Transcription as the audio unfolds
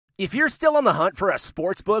If you're still on the hunt for a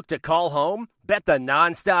sports book to call home, bet the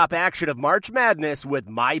nonstop action of March Madness with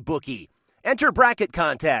MyBookie. Enter bracket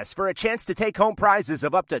contests for a chance to take home prizes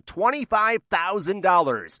of up to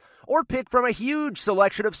 $25,000, or pick from a huge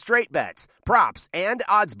selection of straight bets, props, and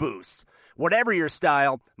odds boosts. Whatever your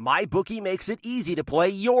style, MyBookie makes it easy to play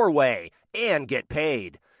your way and get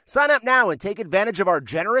paid. Sign up now and take advantage of our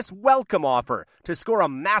generous welcome offer to score a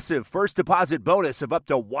massive first deposit bonus of up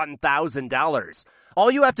to $1,000. All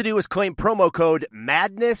you have to do is claim promo code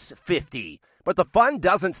MADNESS50. But the fun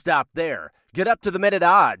doesn't stop there. Get up-to-the-minute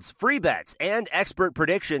odds, free bets, and expert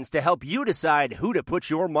predictions to help you decide who to put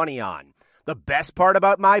your money on. The best part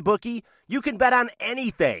about MyBookie? You can bet on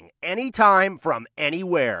anything, anytime, from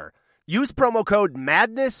anywhere. Use promo code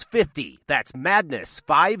MADNESS50, that's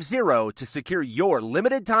MADNESS50, to secure your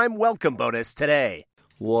limited-time welcome bonus today.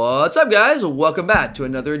 What's up, guys? Welcome back to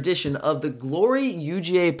another edition of the Glory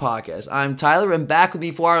UGA podcast. I'm Tyler, and back with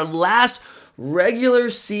me for our last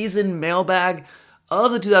regular season mailbag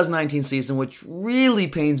of the 2019 season, which really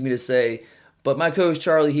pains me to say, but my coach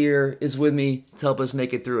Charlie here is with me to help us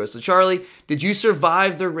make it through it. So Charlie, did you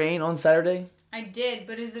survive the rain on Saturday? I did,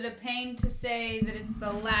 but is it a pain to say that it's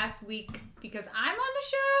the last week because I'm on the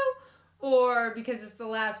show? Or because it's the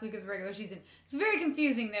last week of the regular season? It's very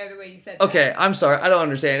confusing there, the way you said that. Okay, I'm sorry. I don't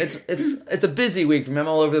understand. It's a busy week for me. I'm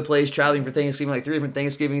all over the place, traveling for Thanksgiving, like 3 different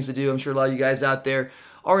Thanksgivings to do. I'm sure a lot of you guys out there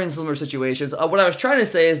are in similar situations. What I was trying to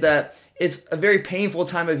say is that it's a very painful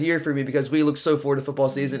time of year for me because we look so forward to football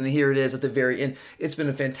season, and here it is at the very end. It's been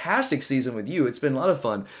a fantastic season with you. It's been a lot of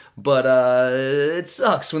fun, but it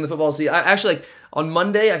sucks when the football season. I actually, on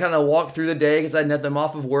Monday, I kind of walked through the day because I had nothing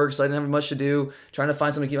off of work, so I didn't have much to do, trying to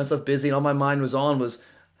find something to keep myself busy, and all my mind was on was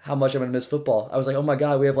how much I'm going to miss football. I was like, oh my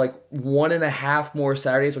God, we have like 1.5 more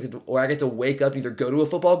Saturdays where I get to wake up, either go to a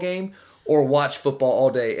football game or watch football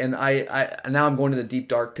all day, and I now I'm going to the deep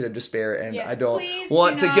dark pit of despair, and yes, I don't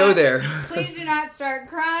want to go there. Please do not start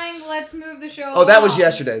crying. Let's move the show. Oh, that was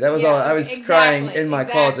yesterday. That was all. I was crying in my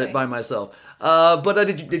closet by myself. But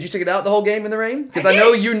did you stick it out the whole game in the rain? Because I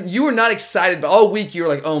know you were not excited, but all week you were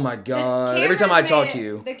like, oh my God. Every time I talked to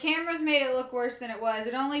you, the cameras made it look worse than it was.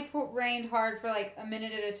 It only rained hard for like a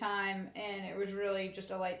minute at a time, and it was really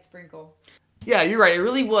just a light sprinkle. Yeah, you're right. It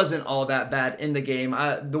really wasn't all that bad in the game.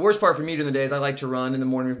 The worst part for me during the day is I like to run in the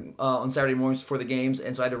morning on Saturday mornings for the games,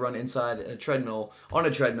 and so I had to run inside on a treadmill,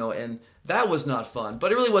 and that was not fun.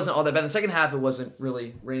 But it really wasn't all that bad. In the second half, it wasn't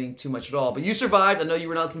really raining too much at all. But you survived. I know you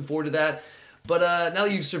were not looking forward to that. But now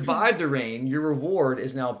that you've survived the rain, your reward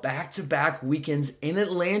is now back-to-back weekends in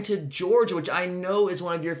Atlanta, Georgia, which I know is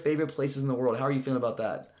one of your favorite places in the world. How are you feeling about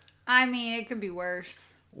that? I mean, it could be worse.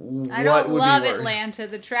 I don't love Atlanta.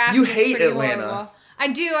 The traffic is pretty Atlanta. horrible. I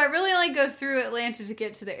do. I really only go through Atlanta to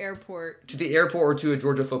get to the airport. To the airport or to a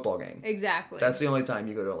Georgia football game. Exactly. That's the only time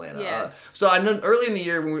you go to Atlanta. Yes. So I know early in the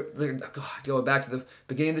year, when going back to the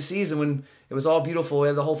beginning of the season when it was all beautiful, we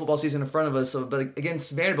had the whole football season in front of us. So, but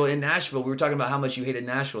against Vanderbilt in Nashville, we were talking about how much you hated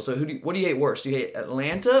Nashville. So what do you hate worse? Do you hate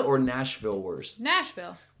Atlanta or Nashville worse?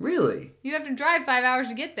 Nashville. Really? You have to drive 5 hours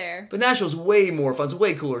to get there. But Nashville's way more fun. It's a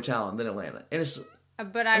way cooler town than Atlanta. And it's...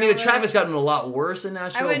 But I mean, the traffic's gotten a lot worse in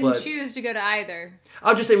Nashville. I wouldn't choose to go to either.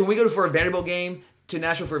 I'll just say, when we go for a Vanderbilt game, to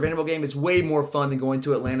Nashville for a Vanderbilt game, it's way more fun than going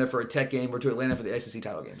to Atlanta for a Tech game or to Atlanta for the SEC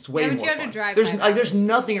title game. It's way more fun. You have to drive there's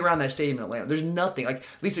nothing around that stadium in Atlanta. There's nothing. Like,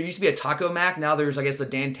 at least there used to be a Taco Mac. Now there's, I guess, the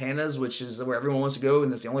Dan Tana's, which is where everyone wants to go,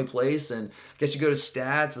 and it's the only place. And I guess you go to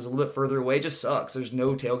Stats. It was a little bit further away. It just sucks. There's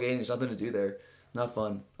no tailgating. There's nothing to do there. Not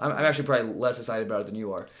fun. I'm actually probably less excited about it than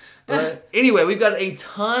you are. But anyway, we've got a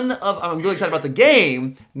ton of... I'm really excited about the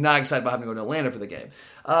game. Not excited about having to go to Atlanta for the game.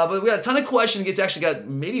 But we got a ton of questions to get to. Actually got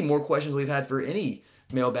maybe more questions than we've had for any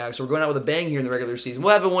mailbag. So we're going out with a bang here in the regular season.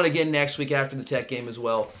 We'll have one again next week after the Tech game as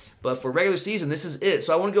well. But for regular season, this is it.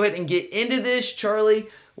 So I want to go ahead and get into this. Charlie,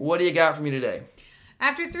 what do you got for me today?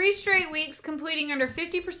 After 3 straight weeks completing under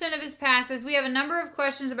 50% of his passes, we have a number of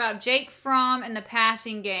questions about Jake Fromm and the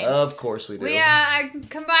passing game. Of course we do. We are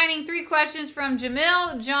combining 3 questions from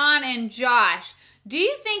Jamil, John, and Josh. Do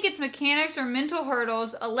you think it's mechanics or mental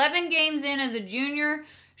hurdles? 11 games in as a junior,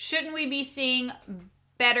 shouldn't we be seeing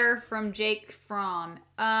better from Jake Fromm?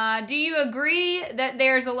 Do you agree that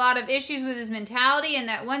there's a lot of issues with his mentality and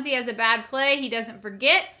that once he has a bad play, he doesn't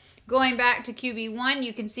forget? Going back to QB1,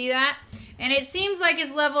 you can see that. And it seems like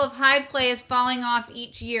his level of high play is falling off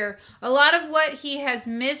each year. A lot of what he has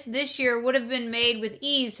missed this year would have been made with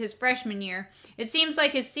ease his freshman year. It seems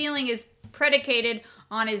like his ceiling is predicated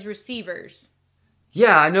on his receivers.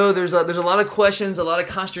 Yeah, I know there's a lot of questions, a lot of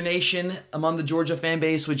consternation among the Georgia fan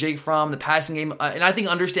base with Jake Fromm, the passing game, and I think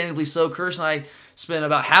understandably so. Curtis and I spent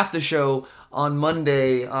about half the show on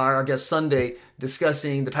Monday, or I guess Sunday,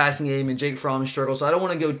 discussing the passing game and Jake Fromm's struggle. So I don't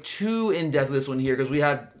want to go too in-depth with this one here because we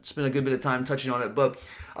have spent a good bit of time touching on it. But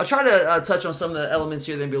I'll try to touch on some of the elements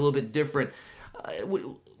here that may be a little bit different.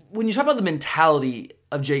 When you talk about the mentality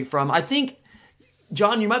of Jake Fromm, I think,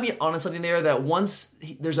 John, you might be onto something there that once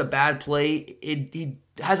there's a bad play, he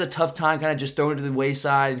has a tough time kind of just throwing it to the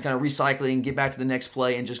wayside and kind of recycling and get back to the next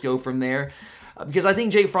play and just go from there. Because I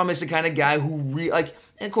think Jake Fromm is the kind of guy who, and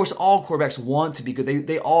of course, all quarterbacks want to be good.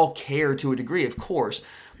 They all care to a degree, of course.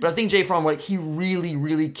 But I think Jake Fromm, he really,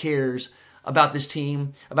 really cares about this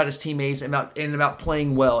team, about his teammates, and about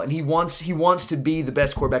playing well. And he wants to be the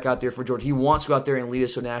best quarterback out there for Georgia. He wants to go out there and lead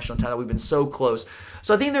us to a national title. We've been so close.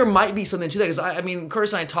 So I think there might be something to that. Because,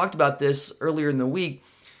 Curtis and I talked about this earlier in the week.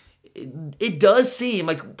 It does seem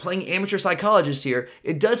like, playing amateur psychologist here,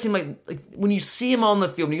 it does seem like when you see him on the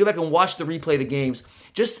field, when you go back and watch the replay of the games,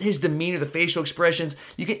 just his demeanor, the facial expressions,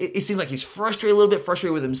 it seems like he's frustrated a little bit,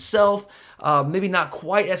 frustrated with himself, maybe not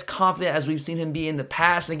quite as confident as we've seen him be in the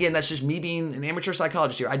past. And again, that's just me being an amateur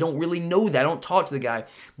psychologist here. I don't really know that. I don't talk to the guy.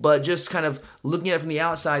 But just kind of looking at it from the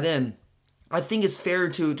outside in, I think it's fair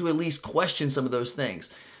to at least question some of those things.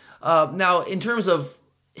 Now, in terms of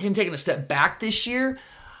him taking a step back this year,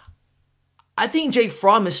 I think Jake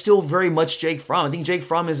Fromm is still very much Jake Fromm. I think Jake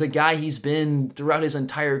Fromm is a guy he's been throughout his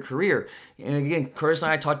entire career. And again, Curtis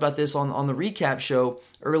and I talked about this on the recap show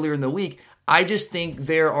earlier in the week. I just think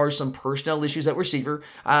there are some personnel issues at receiver,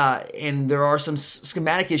 and there are some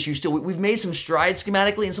schematic issues still. We've made some strides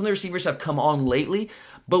schematically, and some of the receivers have come on lately.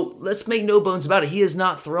 But let's make no bones about it. He is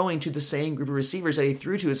not throwing to the same group of receivers that he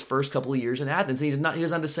threw to his first couple of years in Athens. And he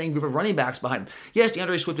doesn't have the same group of running backs behind him. Yes,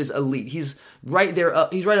 DeAndre Swift is elite. He's right there.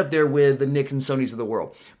 He's right up there with the Nick and Sonys of the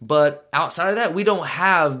world. But outside of that, we don't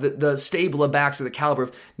have the stable of backs of the caliber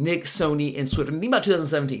of Nick, Sony, and Swift. Think about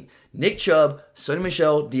 2017. Nick Chubb, Sony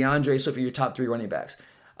Michel, DeAndre Swift are your top three running backs.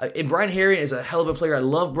 And Brian Herrien is a hell of a player. I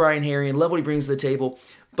love Brian Herrien. Love what he brings to the table.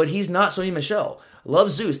 But he's not Sony Michel.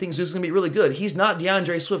 Love Zeus. Think Zeus is going to be really good. He's not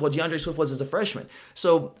DeAndre Swift, what DeAndre Swift was as a freshman.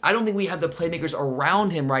 So I don't think we have the playmakers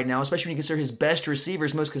around him right now, especially when you consider his best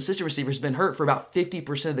receivers, most consistent receivers, been hurt for about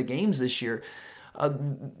 50% of the games this year.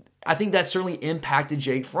 I think that certainly impacted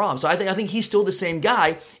Jake Fromm. So I think he's still the same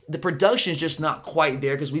guy. The production is just not quite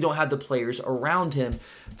there because we don't have the players around him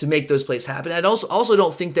to make those plays happen. I also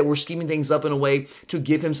don't think that we're scheming things up in a way to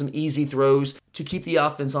give him some easy throws, to keep the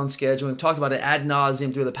offense on schedule. We've talked about it ad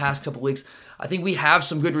nauseum through the past couple weeks. I think we have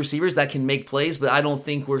some good receivers that can make plays, but I don't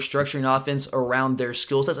think we're structuring offense around their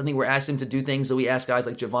skill sets. I think we're asking them to do things that we ask guys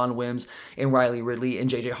like Javon Wims and Riley Ridley and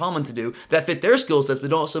J.J. Holman to do that fit their skill sets,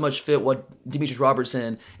 but don't so much fit what Demetrius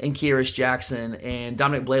Robertson and Kearis Jackson and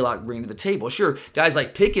Dominic Blaylock bring to the table. Sure, guys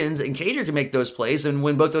like Pickens and Cager can make those plays, and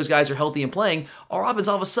when both those guys are healthy and playing, our offense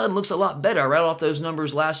all of a sudden looks a lot better. I rattled off those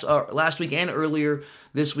numbers last week and earlier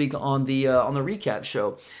this week on the recap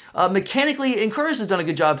show. Mechanically, and Curtis has done a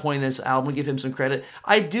good job pointing this out. I'm going to give him some credit.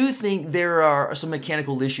 I do think there are some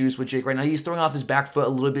mechanical issues with Jake right now. He's throwing off his back foot a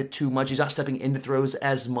little bit too much. He's not stepping into throws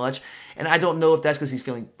as much. And I don't know if that's because he's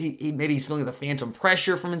feeling the phantom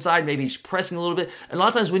pressure from inside. Maybe he's pressing a little bit. And a lot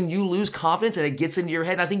of times when you lose confidence and it gets into your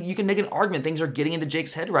head, I think you can make an argument. Things are getting into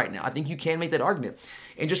Jake's head right now. I think you can make that argument.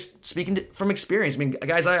 And just speaking from experience,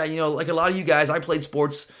 guys, like a lot of you guys, I played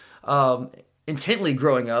sports intently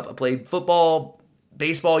growing up. I played football,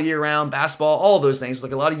 baseball year-round, basketball, all those things,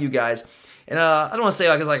 like a lot of you guys. And I don't want to say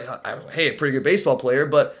I was a pretty good baseball player,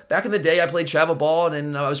 but back in the day I played travel ball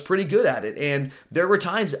and I was pretty good at it. And there were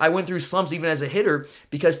times I went through slumps even as a hitter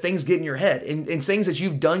because things get in your head. And things that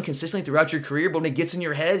you've done consistently throughout your career, but when it gets in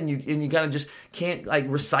your head and you kind of just can't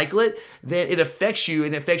recycle it, then it affects you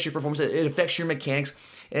and it affects your performance. It affects your mechanics.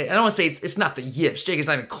 I don't want to say it's not the yips. Jake is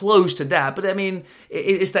not even close to that, but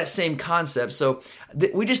it's that same concept. So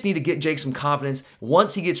we just need to get Jake some confidence.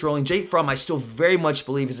 Once he gets rolling, Jake Fromm, I still very much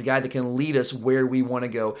believe is a guy that can lead us where we want to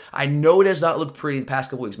go. I know it has not looked pretty the past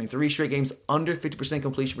couple weeks. 3 straight games under 50%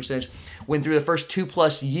 completion percentage. When through the first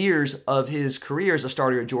 2+ years of his career as a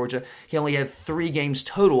starter at Georgia, he only had 3 games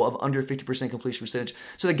total of under 50% completion percentage.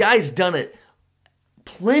 So the guy's done it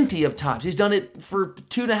plenty of times. He's done it for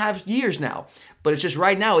 2.5 years now. But it's just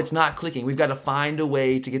right now it's not clicking. We've got to find a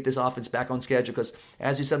way to get this offense back on schedule because,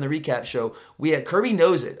 as we said in the recap show, Kirby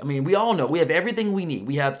knows it. We all know we have everything we need.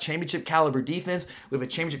 We have championship caliber defense. We have a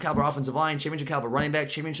championship caliber offensive line, championship caliber running back,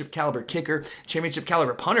 championship caliber kicker, championship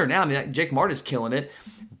caliber punter. Now, Jake Martin's killing it.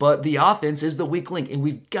 But the offense is the weak link, and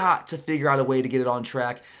we've got to figure out a way to get it on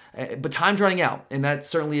track. But time's running out, and that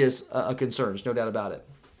certainly is a concern. There's no doubt about it.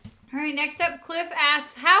 All right, next up, Cliff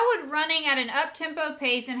asks, how would running at an up-tempo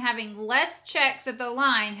pace and having less checks at the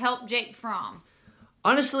line help Jake Fromm?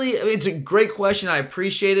 Honestly, it's a great question. I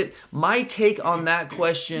appreciate it. My take on that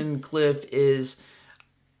question, Cliff, is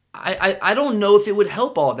I don't know if it would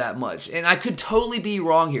help all that much. And I could totally be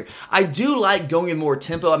wrong here. I do like going in more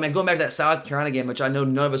tempo. I mean, going back to that South Carolina game, which I know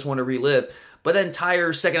none of us want to relive, but that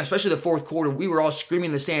entire second, especially the fourth quarter, we were all screaming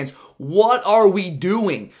in the stands, what are we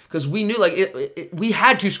doing? Because we knew we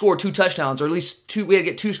had to score 2 touchdowns, or at least we had to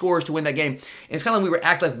get 2 scores to win that game. And it's kind of like we were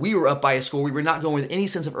acting like we were up by a score. We were not going with any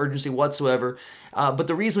sense of urgency whatsoever. But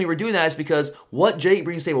the reason we were doing that is because what Jake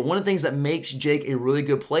brings to the table, one of the things that makes Jake a really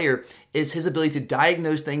good player is his ability to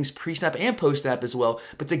diagnose things pre-snap and post-snap as well,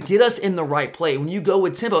 but to get us in the right play. When you go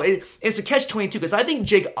with tempo, it's a catch-22, because I think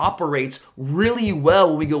Jake operates really well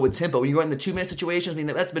when we go with tempo. When you go in the 2-minute situations, I mean,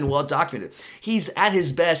 that's been well documented. He's at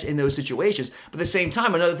his best in those situations. But at the same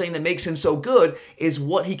time, another thing that makes him so good is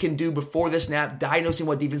what he can do before the snap, diagnosing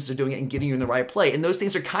what defenses are doing and getting you in the right play. And those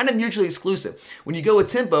things are kind of mutually exclusive. When you go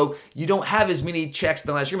with tempo, you don't have as many checks in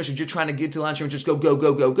the line of scrimmage because you're trying to get to the line of scrimmage, just go, go,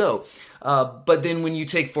 go, go, go. But then when you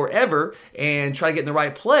take forever and try to get in the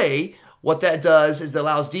right play, what that does is it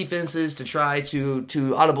allows defenses to try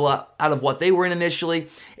to audible out of what they were in initially,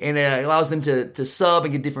 and it allows them to sub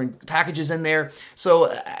and get different packages in there. So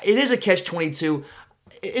it is a catch-22.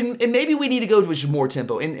 And maybe we need to go to more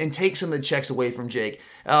tempo and take some of the checks away from Jake.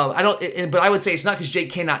 But I would say it's not because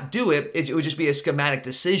Jake cannot do it. It would just be a schematic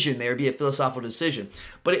decision there, be a philosophical decision.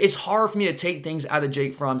 But it's hard for me to take things out of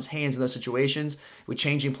Jake Fromm's hands in those situations with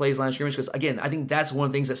changing plays, line of scrimmage, because again, I think that's one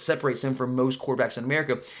of the things that separates him from most quarterbacks in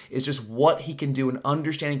America is just what he can do in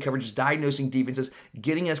understanding coverages, diagnosing defenses,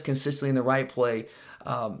 getting us consistently in the right play.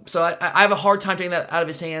 So I have a hard time taking that out of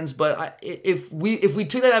his hands, but if we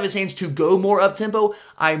took that out of his hands to go more up tempo,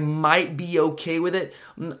 I might be okay with it.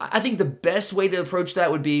 I think the best way to approach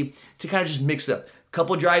that would be to kind of just mix up. A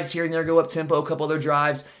couple drives here and there, go up tempo. A couple other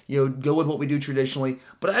drives, go with what we do traditionally.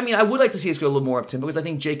 But I mean, I would like to see us go a little more up tempo because I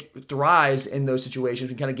think Jake thrives in those situations.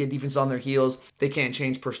 We kind of get defense on their heels. They can't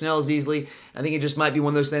change personnel as easily. I think it just might be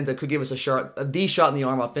one of those things that could give us the shot in the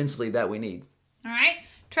arm offensively that we need. All right.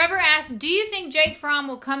 Trevor asks, do you think Jake Fromm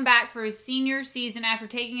will come back for his senior season after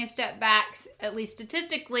taking a step back, at least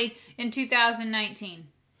statistically, in 2019?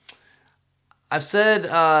 I've said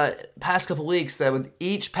past couple weeks that with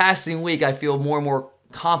each passing week, I feel more and more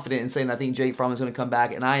confident in saying I think Jake Fromm is going to come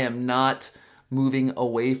back, and I am not moving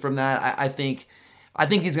away from that. I think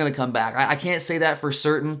he's going to come back. I can't say that for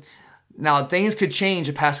certain. Now, things could change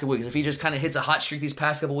the past couple weeks. If he just kind of hits a hot streak these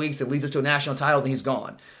past couple weeks that leads us to a national title, then he's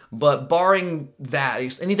gone. But barring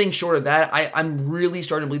that, anything short of that, I'm really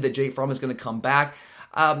starting to believe that Jake Fromm is going to come back.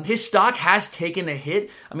 His stock has taken a hit.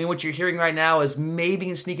 I mean, what you're hearing right now is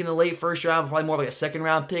maybe sneaking in the late first round, probably more like a second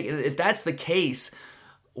round pick. And if that's the case,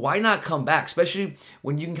 why not come back? Especially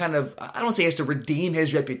when you can kind of, I don't say he has to redeem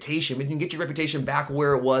his reputation, but you can get your reputation back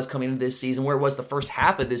where it was coming into this season, where it was the first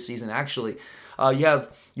half of this season, actually.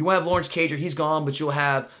 You won't have Lawrence Cager, he's gone, but you'll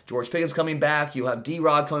have George Pickens coming back, you'll have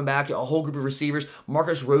D-Rob coming back, a whole group of receivers,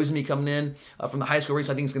 Marcus Rosenby coming in from the high school ranks.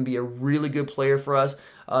 I think he's going to be a really good player for us.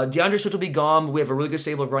 DeAndre Swift will be gone, but we have a really good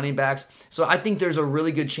stable of running backs. So I think there's a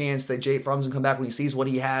really good chance that Jake Fromm's going to come back when he sees what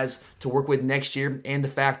he has to work with next year, and the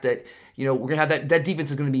fact that we're going to have that defense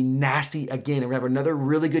is going to be nasty again, and we're going to have another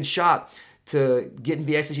really good shot to get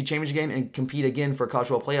into the SEC Championship game and compete again for a college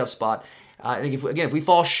football playoff spot. I think if we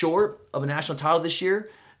fall short of a national title this year,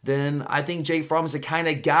 then I think Jake Fromm is the kind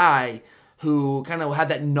of guy who kind of had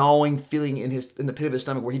that gnawing feeling in the pit of his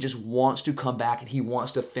stomach where he just wants to come back and he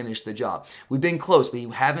wants to finish the job. We've been close, but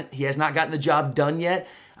he has not gotten the job done yet.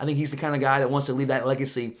 I think he's the kind of guy that wants to leave that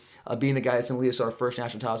legacy of being the guy that's going to lead us to our first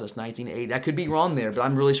national title since 1980. I could be wrong there, but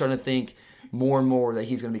I'm really starting to think more and more that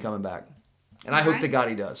he's going to be coming back. And I hope to God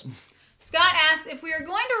he does. Scott asks, if we are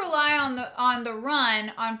going to rely on the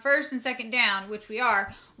run on first and second down, which we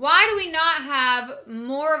are, why do we not have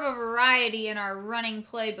more of a variety in our running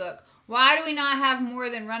playbook? Why do we not have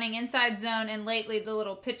more than running inside zone and lately the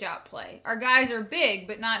little pitch out play? Our guys are big,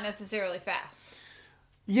 but not necessarily fast.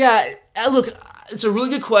 Yeah, look, it's a really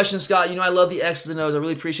good question, Scott. I love the X's and O's. I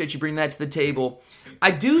really appreciate you bringing that to the table.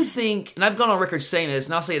 I do think, and I've gone on record saying this,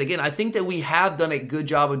 and I'll say it again, I think that we have done a good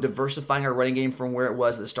job of diversifying our running game from where it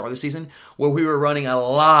was at the start of the season, where we were running a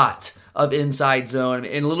lot of inside zone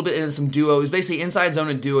and a little bit in some duos, basically inside zone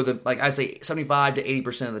and duo, I'd say 75 to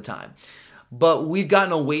 80% of the time. But we've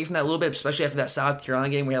gotten away from that a little bit, especially after that South Carolina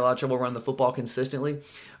game. We had a lot of trouble running the football consistently.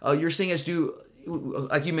 You're seeing us do,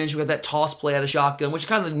 like you mentioned, we had that toss play out of shotgun, which is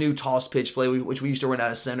kind of the new toss pitch play, which we used to run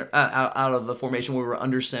out of center, out of the formation where we were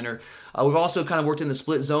under center. We've also kind of worked in the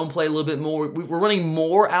split zone play a little bit more. We're running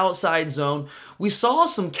more outside zone. We saw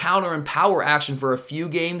some counter and power action for a few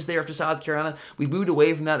games there after South Carolina. We moved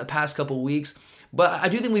away from that the past couple weeks. But I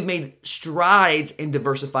do think we've made strides in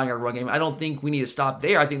diversifying our run game. I don't think we need to stop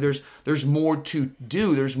there. I think there's more to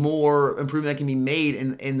do. There's more improvement that can be made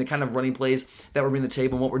in the kind of running plays that we're bringing to the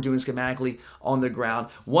table and what we're doing schematically on the ground.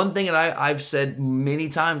 One thing that I've said many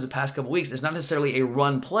times the past couple weeks, it's not necessarily a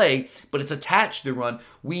run play, but it's attached to the run.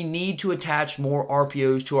 We need to attach more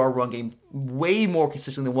RPOs to our run game way more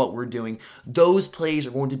consistent than what we're doing. Those plays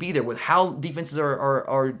are going to be there with how defenses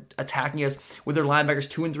are attacking us with their linebackers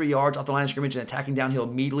 2 and 3 yards off the line of scrimmage and attacking downhill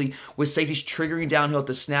immediately, with safeties triggering downhill at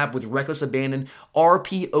the snap with reckless abandon.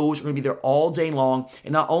 RPOs are going to be there all day long,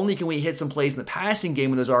 and not only can we hit some plays in the passing game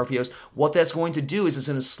with those RPOs, what that's going to do is it's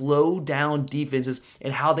going to slow down defenses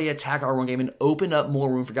and how they attack our run game and open up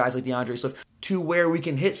more room for guys like DeAndre Swift to where we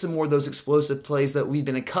can hit some more of those explosive plays that we've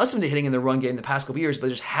been accustomed to hitting in the run game the past couple years, but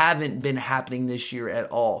just haven't been happening this year at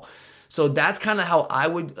all. So that's kind of how I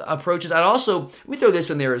would approach this. I'd also, we throw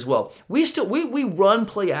this in there as well. We run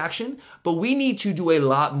play action, but we need to do a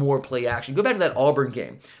lot more play action. Go back to that Auburn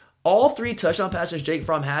game. All 3 touchdown passes Jake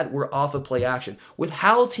Fromm had were off of play action. With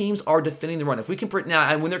how teams are defending the run, if we can now,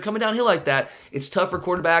 and when they're coming downhill like that, it's tough for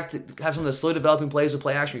quarterback to have some of the slow developing plays with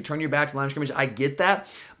play action. You turn your back to the line of scrimmage. I get that.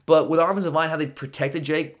 But with our offensive line, how they protected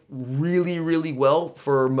Jake really, really well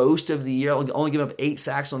for most of the year, only giving up 8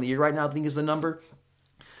 sacks on the year right now, I think is the number.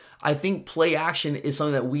 I think play action is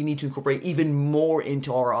something that we need to incorporate even more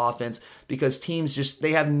into our offense because teams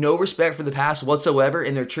they have no respect for the pass whatsoever,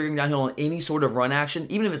 and they're triggering downhill on any sort of run action.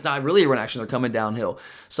 Even if it's not really a run action, they're coming downhill.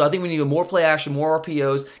 So I think we need more play action, more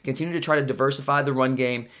RPOs, continue to try to diversify the run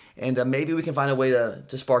game, and maybe we can find a way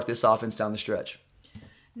to spark this offense down the stretch.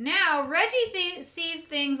 Now, Reggie sees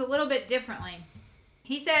things a little bit differently.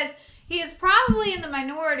 He says he is probably in the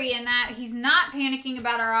minority in that he's not panicking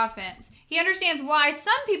about our offense. He understands why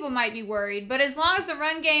some people might be worried, but as long as the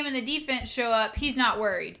run game and the defense show up, he's not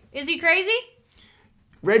worried. Is he crazy?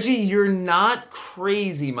 Reggie, you're not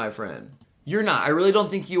crazy, my friend. You're not. I really don't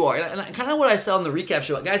think you are. And kind of what I said on the recap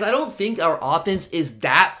show, guys, I don't think our offense is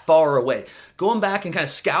that far away. Going back and kind of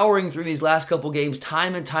scouring through these last couple games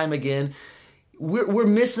time and time again, we're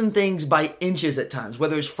missing things by inches at times,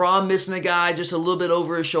 whether it's Fromm missing a guy just a little bit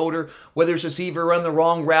over his shoulder, whether it's a receiver running the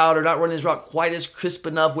wrong route or not running his route quite as crisp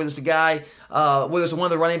enough, whether it's a guy, whether it's one of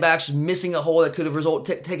the running backs missing a hole that could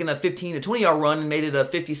have taken a 15 to 20 yard run and made it a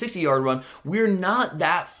 50, 60 yard run. We're not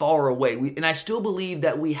that far away. And I still believe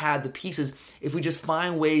that we have the pieces if we just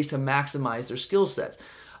find ways to maximize their skill sets.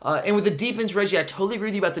 And with the defense, Reggie, I totally agree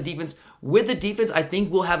with you about the defense. With the defense, I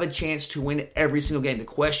think we'll have a chance to win every single game. The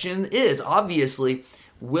question is, obviously,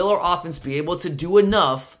 will our offense be able to do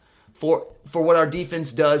enough for what our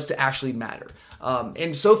defense does to actually matter?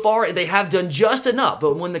 And so far, they have done just enough.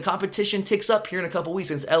 But when the competition ticks up here in a couple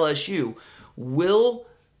weeks against LSU, will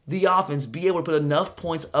the offense be able to put enough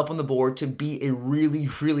points up on the board to be a really,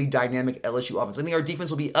 really dynamic LSU offense? I think our defense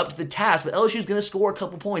will be up to the task, but LSU is going to score a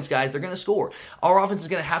couple points, guys. They're going to score. Our offense is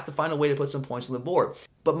going to have to find a way to put some points on the board.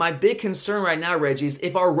 But my big concern right now, Reggie, is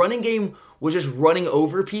if our running game was just running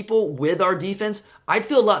over people with our defense, I'd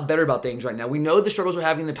feel a lot better about things right now. We know the struggles we're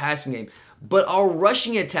having in the passing game. But our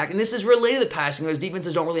rushing attack, and this is related to passing, those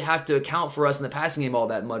defenses don't really have to account for us in the passing game all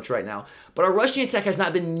that much right now. But our rushing attack has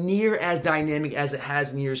not been near as dynamic as it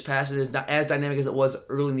has in years past. It is not as dynamic as it was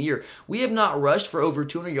early in the year. We have not rushed for over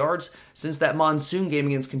 200 yards since that monsoon game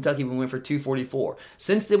against Kentucky when we went for 244.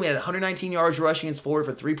 Since then, we had 119 yards rushing against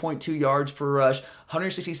Florida for 3.2 yards per rush,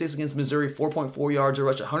 166 against Missouri, 4.4 yards a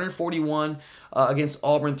rush, 141 against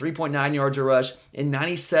Auburn, 3.9 yards a rush, and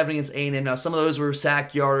 97 against A&M. Now, some of those were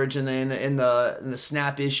sack yardage and then the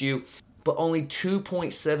snap issue, but only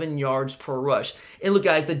 2.7 yards per rush. And look,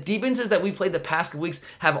 guys, the defenses that we played the past couple weeks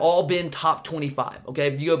have all been top 25, okay?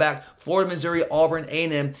 If you go back, Florida, Missouri, Auburn,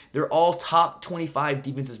 A&M, they're all top 25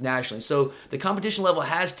 defenses nationally. So the competition level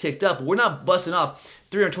has ticked up. We're not busting off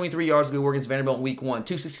 323 yards we were against Vanderbilt in week 1,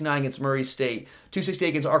 269 against Murray State, 268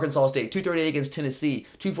 against Arkansas State, 238 against Tennessee,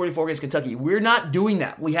 244 against Kentucky. We're not doing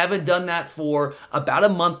that. We haven't done that for about a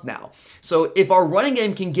month now. So if our running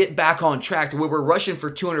game can get back on track to where we're rushing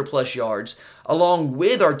for 200 plus yards along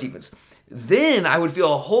with our defense, then I would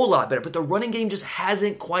feel a whole lot better. But the running game just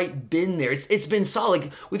hasn't quite been there. It's been solid.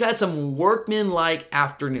 We've had some workman-like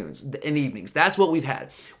afternoons and evenings. That's what we've had.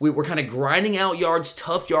 We're kind of grinding out yards,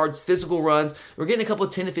 tough yards, physical runs. We're getting a couple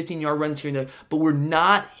of 10 to 15-yard runs here and there, but we're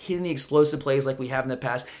not hitting the explosive plays like we have in the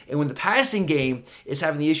past. And when the passing game is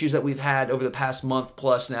having the issues that we've had over the past month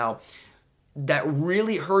plus now, that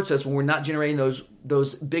really hurts us when we're not generating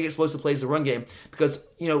those big explosive plays in the run game, because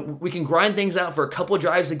we can grind things out for a couple of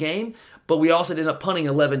drives a game, but we also ended up punting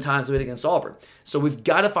 11 times against Auburn. So we've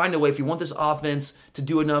got to find a way, if you want this offense to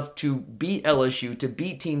do enough to beat LSU, to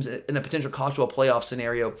beat teams in a potential college football playoff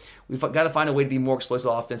scenario, we've got to find a way to be more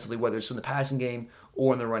explosive offensively, whether it's from the passing game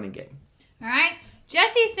or in the running game. All right.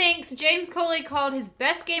 Jesse thinks James Coley called his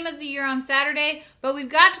best game of the year on Saturday, but we've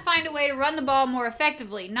got to find a way to run the ball more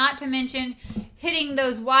effectively, not to mention hitting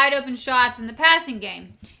those wide open shots in the passing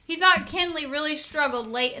game. He thought Kinley really struggled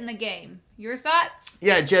late in the game. Your thoughts?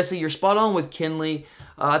 Yeah, Jesse, you're spot on with Kinley.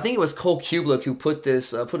 I think it was Cole Kublik who put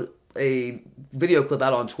a video clip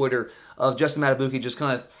out on Twitter of Justin Matabuki just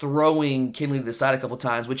kind of throwing Kinley to the side a couple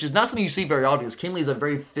times, which is not something you see very often because Kinley is a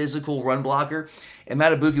very physical run blocker, and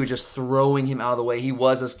Matabuki was just throwing him out of the way. He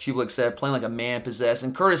was, as Kublik said, playing like a man possessed.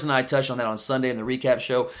 And Curtis and I touched on that on Sunday in the recap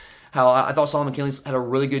show, how I thought Solomon Kinley's had a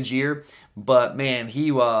really good year, but man, he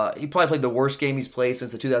probably played the worst game he's played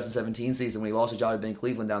since the 2017 season when he lost to Johnny Ben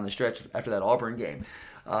Cleveland down the stretch after that Auburn game.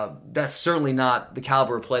 That's certainly not the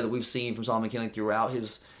caliber of play that we've seen from Solomon Kinley throughout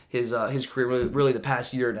his career, really the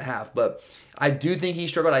past year and a half. But I do think he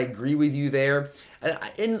struggled. I agree with you there.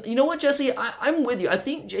 And you know what, Jesse? I'm with you. I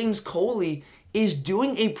think James Coley is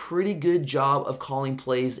doing a pretty good job of calling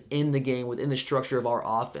plays in the game within the structure of our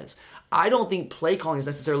offense. I don't think play calling has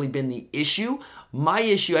necessarily been the issue. My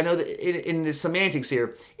issue, I know that in the semantics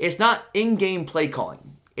here, it's not in-game play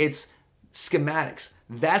calling. It's schematics.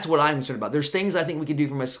 That's what I'm concerned about. There's things I think we can do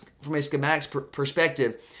from a schematics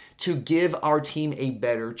perspective to give our team a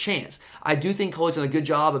better chance. I do think Coley's done a good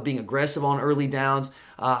job of being aggressive on early downs.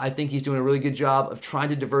 I think he's doing a really good job of trying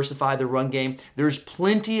to diversify the run game. There's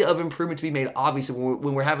plenty of improvement to be made, obviously,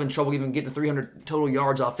 when we're having trouble even getting to 300 total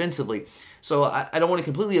yards offensively. So I don't want to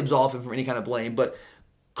completely absolve him from any kind of blame, but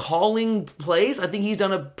calling plays, I think he's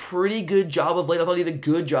done a pretty good job of late. I thought he did a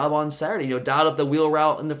good job on Saturday. Dialed up the wheel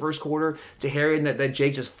route in the first quarter to Harrion that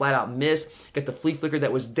Jake just flat out missed. Got the flea flicker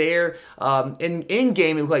that was there. In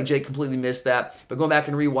game, it looked like Jake completely missed that. But going back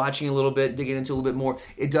and rewatching a little bit, digging into a little bit more,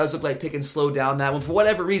 it does look like Pickens slowed down that one. For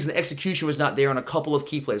whatever reason, the execution was not there on a couple of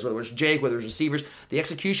key plays, whether it was Jake, whether it was receivers. The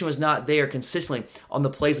execution was not there consistently on the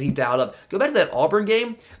plays that he dialed up. Go back to that Auburn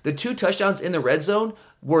game. The 2 touchdowns in the red zone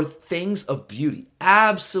were things of beauty.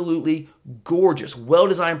 Absolutely gorgeous.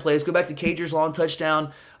 Well-designed plays. Go back to Cager's long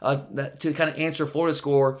touchdown to kind of answer Florida's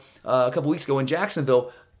score a couple weeks ago in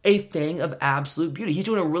Jacksonville. A thing of absolute beauty. He's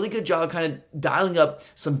doing a really good job kind of dialing up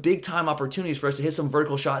some big-time opportunities for us to hit some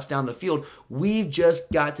vertical shots down the field. We've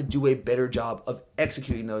just got to do a better job of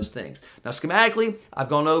executing those things. Now, schematically, I've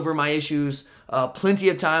gone over my issues plenty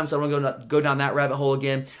of times, so I don't want to go down that rabbit hole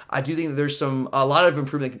again. I do think that there's a lot of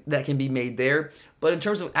improvement that can be made there. But in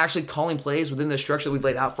terms of actually calling plays within the structure that we've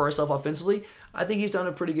laid out for ourselves offensively, I think he's done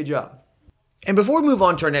a pretty good job. And before we move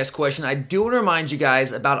on to our next question, I do want to remind you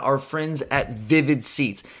guys about our friends at Vivid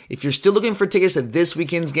Seats. If you're still looking for tickets to this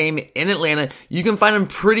weekend's game in Atlanta, you can find them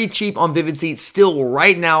pretty cheap on Vivid Seats still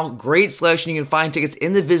right now. Great selection. You can find tickets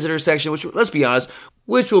in the visitor section, which, let's be honest,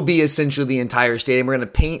 which will be essentially the entire stadium. We're going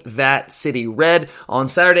to paint that city red on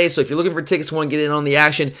Saturday. So if you're looking for tickets, want to get in on the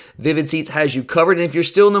action, Vivid Seats has you covered. And if you're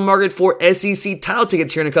still in the market for SEC title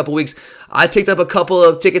tickets here in a couple weeks, I picked up a couple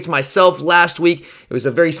of tickets myself last week. It was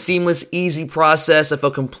a very seamless, easy process. I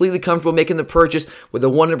felt completely comfortable making the purchase with a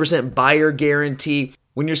 100% buyer guarantee.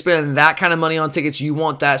 When you're spending that kind of money on tickets, you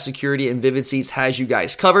want that security, and Vivid Seats has you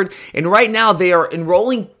guys covered. And right now, they are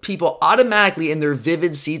enrolling people automatically in their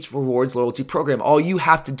Vivid Seats Rewards loyalty program. All you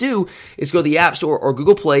have to do is go to the App Store or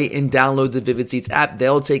Google Play and download the Vivid Seats app.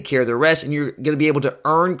 They'll take care of the rest, and you're going to be able to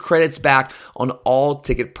earn credits back on all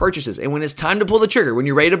ticket purchases. And when it's time to pull the trigger, when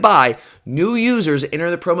you're ready to buy, new users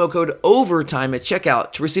enter the promo code OVERTIME at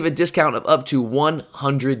checkout to receive a discount of up to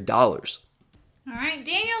 $100. All right,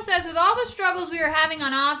 Daniel says, with all the struggles we are having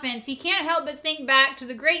on offense, he can't help but think back to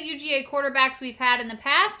the great UGA quarterbacks we've had in the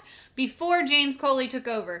past before James Coley took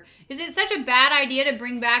over. Is it such a bad idea to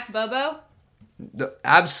bring back Bobo?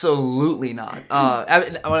 Absolutely not.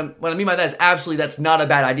 What I mean by that is absolutely that's not a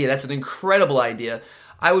bad idea. That's an incredible idea.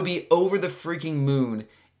 I would be over the freaking moon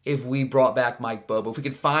if we brought back Mike Bobo. If we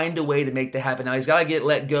could find a way to make that happen. Now he's got to get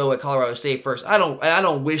let go at Colorado State first. I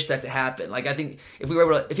don't wish that to happen. Like I think if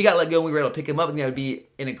he got let go and we were able to pick him up, I think that would be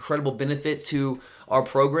an incredible benefit to our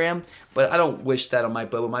program. But I don't wish that on Mike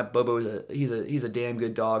Bobo. Mike Bobo is he's a damn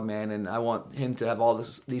good dog, man, and I want him to have all the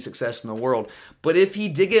success in the world. But if he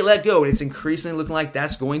did get let go, and it's increasingly looking like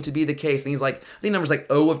that's going to be the case, and I think numbers like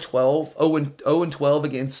 0-12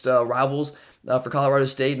 against rivals. For Colorado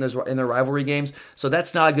State in their rivalry games. So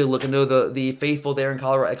that's not a good look. I know the faithful there in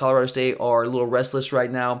Colorado State are a little restless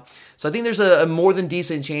right now. So I think there's a more than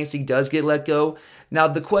decent chance he does get let go. Now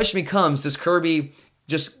the question becomes, does Kirby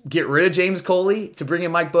just get rid of James Coley to bring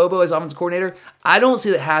in Mike Bobo as offensive coordinator. I don't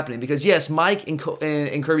see that happening because, yes, Mike and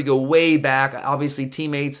Kirby go way back. Obviously,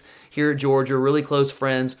 teammates here at Georgia, really close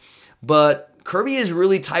friends. But Kirby is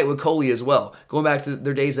really tight with Coley as well. Going back to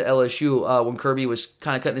their days at LSU when Kirby was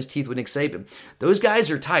kind of cutting his teeth with Nick Saban. Those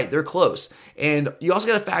guys are tight. They're close. And you also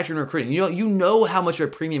got to factor in recruiting. You know how much of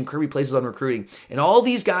a premium Kirby places on recruiting. And all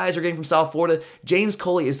these guys are getting from South Florida. James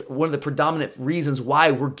Coley is one of the predominant reasons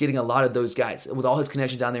why we're getting a lot of those guys with all his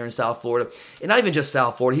connections down there in South Florida. And not even just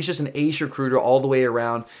South Florida. He's just an ace recruiter all the way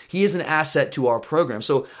around. He is an asset to our program.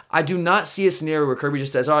 So I do not see a scenario where Kirby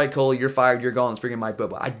just says, all right, Coley, you're fired. You're gone. Let's bring in Mike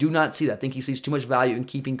Bobo. I do not see that. I think he sees too much value in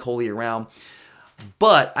keeping Coley around.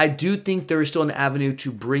 But I do think there is still an avenue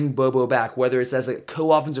to bring Bobo back, whether it's as a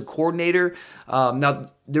co-offensive coordinator.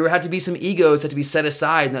 Now, there would have to be some egos that have to be set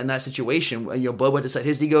aside in that situation. Bobo had to set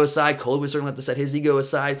his ego aside. Coley would certainly have to set his ego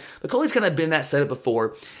aside. But Coley's kind of been in that setup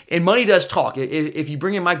before. And money does talk. If you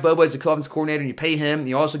bring in Mike Bobo as a co-offensive coordinator and you pay him, and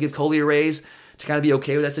you also give Coley a raise to kind of be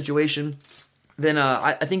okay with that situation, then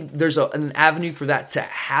I think there's an avenue for that to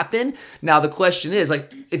happen. Now, the question is,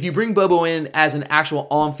 if you bring Bobo in as an actual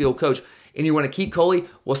on-field coach and you want to keep Coley,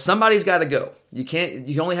 well, somebody's got to go. You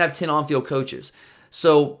can only have 10 on-field coaches.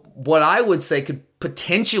 So what I would say could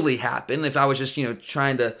potentially happen if I was just,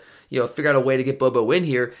 trying to, figure out a way to get Bobo in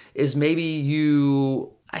here is maybe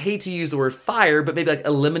I hate to use the word fire, but maybe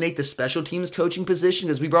eliminate the special teams coaching position,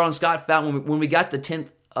 because we brought on Scott Fountain when we got the 10th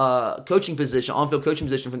coaching position, on-field coaching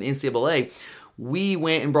position from the NCAA. We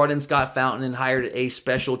went and brought in Scott Fountain and hired a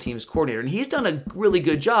special teams coordinator. And he's done a really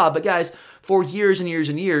good job. But guys, for years and years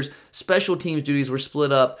and years, special teams duties were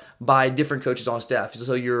split up by different coaches on staff.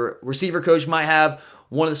 So your receiver coach might have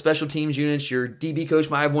one of the special teams units, your DB coach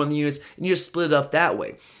might have one of the units, and you just split it up that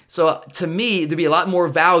way. So to me, there'd be a lot more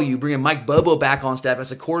value bringing Mike Bobo back on staff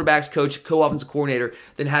as a quarterbacks coach, co-offensive coordinator,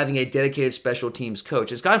 than having a dedicated special teams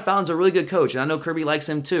coach. And Scott Fountain's a really good coach, and I know Kirby likes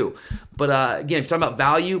him too. But again, if you're talking about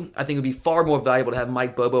value, I think it would be far more valuable to have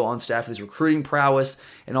Mike Bobo on staff with his recruiting prowess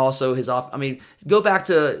and also his go back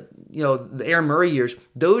to the Aaron Murray years.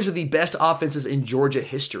 Those are the best offenses in Georgia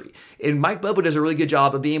history. And Mike Bobo does a really good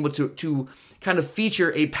job of being able to kind of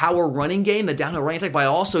feature a power running game, the downhill running attack, but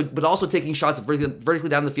also taking shots vertically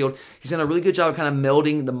down the field. He's done a really good job of kind of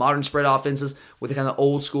melding the modern spread offenses with the kind of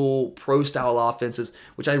old school pro style offenses,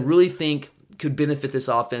 which I really think could benefit this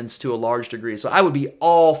offense to a large degree. So I would be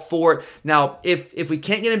all for it. Now, if we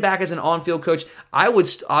can't get him back as an on-field coach, I would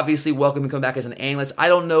obviously welcome him to come back as an analyst. I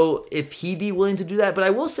don't know if he'd be willing to do that, but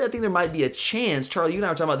I will say I think there might be a chance. Charlie, you and I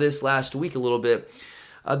were talking about this last week a little bit.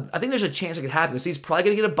 I think there's a chance it could happen because he's probably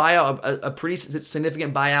going to get a buyout, a pretty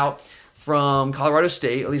significant buyout from Colorado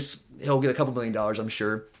State. At least he'll get a couple $1 million, I'm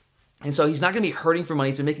sure. And so he's not going to be hurting for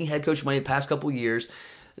money. He's been making head coach money the past couple years.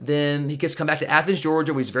 Then he gets to come back to Athens,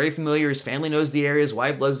 Georgia, where he's very familiar. His family knows the area. His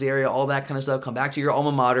wife loves the area, all that kind of stuff. Come back to your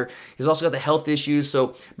alma mater. He's also got the health issues,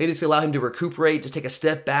 so maybe it's going to allow him to recuperate, to take a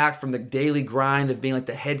step back from the daily grind of being like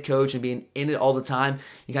the head coach and being in it all the time.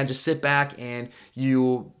 You kind of just sit back and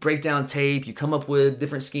you break down tape. You come up with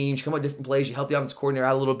different schemes. You come up with different plays. You help the offensive coordinator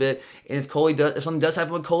out a little bit. And if something does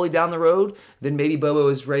happen with Coley down the road, then maybe Bobo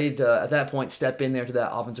is ready to, at that point, step in there to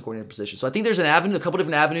that offensive coordinator position. So I think there's a couple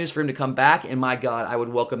different avenues for him to come back, and my God, I would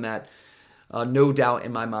welcome that. No doubt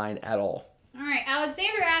in my mind at all. All right.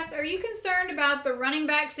 Alexander asks, are you concerned about the running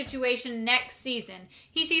back situation next season?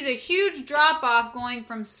 He sees a huge drop-off going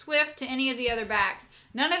from Swift to any of the other backs.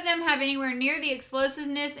 None of them have anywhere near the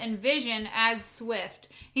explosiveness and vision as Swift.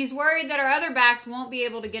 He's worried that our other backs won't be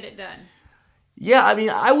able to get it done. Yeah,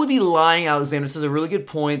 I would be lying, Alexander. This is a really good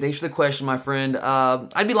point. Thanks for the question, my friend.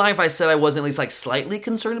 I'd be lying if I said I wasn't at least slightly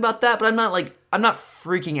concerned about that, but I'm not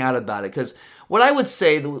freaking out about it, because what I would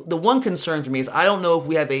say, the one concern for me is I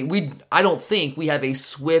don't think we have a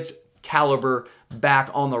Swift caliber back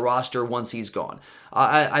on the roster once he's gone.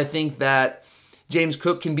 I think that James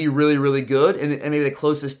Cook can be really, really good and maybe the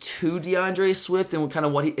closest to DeAndre Swift and kind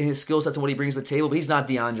of his skill sets and what he brings to the table, but he's not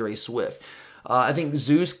DeAndre Swift. I think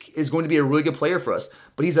Zeus is going to be a really good player for us,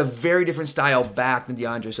 but he's a very different style back than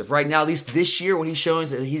DeAndre Swift. Right now, at least this year, what he's showing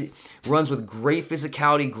is that he runs with great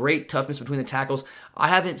physicality, great toughness between the tackles. I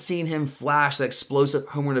haven't seen him flash that explosive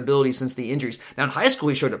home run ability since the injuries. Now, in high school,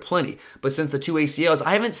 he showed it plenty, but since the 2 ACLs,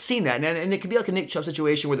 I haven't seen that. And it could be like a Nick Chubb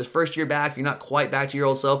situation where the first year back, you're not quite back to your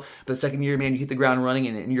old self, but the second year, man, you hit the ground running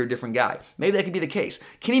and you're a different guy. Maybe that could be the case.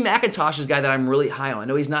 Kenny McIntosh is a guy that I'm really high on. I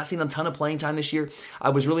know he's not seen a ton of playing time this year. I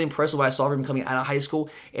was really impressed with what I saw from him coming out of high school.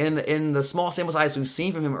 And in the small sample size we've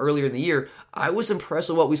seen from him earlier in the year, I was impressed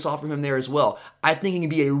with what we saw from him there as well. I think he can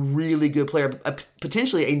be a really good player,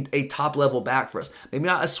 potentially a top level back for us. Maybe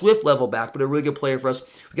not a Swift level back, but a really good player for us.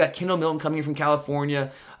 We got Kendall Milton coming in from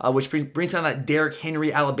California, which brings down that Derrick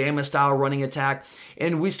Henry, Alabama style running attack.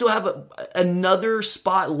 And we still have another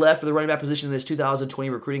spot left for the running back position in this 2020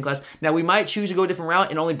 recruiting class. Now, we might choose to go a different route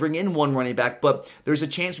and only bring in one running back, but there's a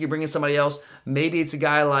chance we can bring in somebody else. Maybe it's a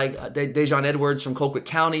guy like Dejon Edwards from Colquitt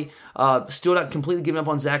County. Still not completely giving up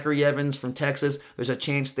on Zachary Evans from Texas. There's a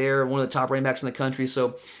chance there, one of the top running backs in the country.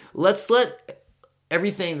 So let's let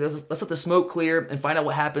the smoke clear and find out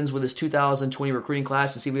what happens with this 2020 recruiting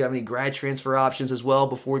class and see if we have any grad transfer options as well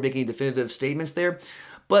before we make any definitive statements there.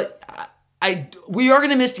 But we are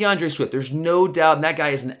going to miss DeAndre Swift. There's no doubt. And that guy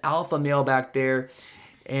is an alpha male back there.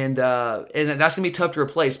 And that's going to be tough to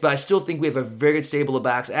replace. But I still think we have a very good stable of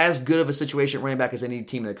backs, as good of a situation at running back as any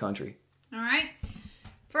team in the country. All right.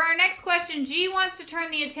 For our next question, G wants to turn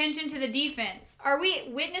the attention to the defense. Are we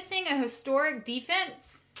witnessing a historic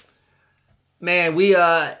defense? Man, we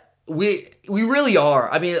really are.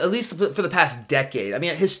 I mean, at least for the past decade. I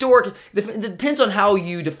mean, historic, it depends on how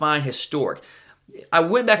you define historic. I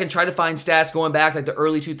went back and tried to find stats going back like the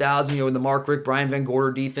early 2000s, when the Mark Richt, Brian Van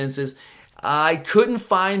Gorder defenses. I couldn't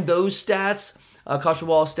find those stats. College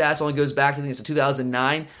football stats only goes back to, I think it's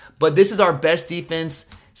 2009. But this is our best defense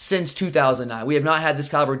since 2009. We have not had this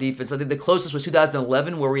caliber defense. I think the closest was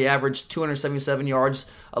 2011, where we averaged 277 yards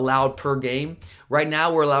allowed per game. Right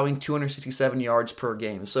now, we're allowing 267 yards per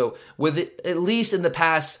game. So with it, at least in the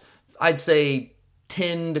past, I'd say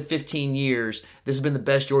 10 to 15 years, this has been the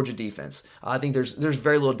best Georgia defense. I think there's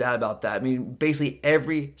very little doubt about that. I mean, basically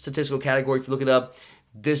every statistical category, if you look it up,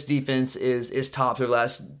 this defense is top for the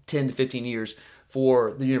last 10 to 15 years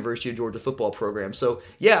for the University of Georgia football program. So,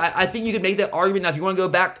 yeah, I think you could make that argument. Now, if you want to go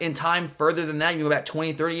back in time further than that, you go back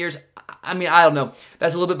 20, 30 years, I mean, I don't know.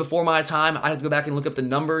 That's a little bit before my time. I have to go back and look up the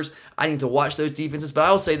numbers. I need to watch those defenses. But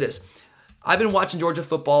I will say this. I've been watching Georgia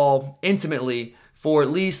football intimately for at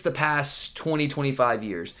least the past 20, 25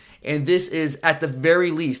 years. And this is, at the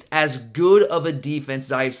very least, as good of a defense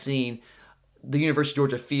as I've seen the University of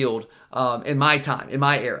Georgia field in my time, in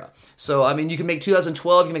my era. So, I mean, you can make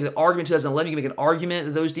 2012, you can make an argument, 2011, you can make an argument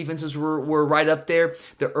that those defenses were right up there.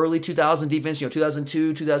 The early 2000 defense,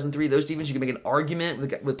 2002, 2003, those defenses, you can make an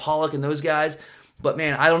argument with Pollock and those guys. But,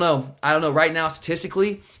 man, I don't know. Right now,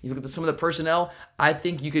 statistically, you look at some of the personnel, I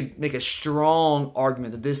think you could make a strong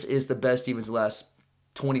argument that this is the best defense in the last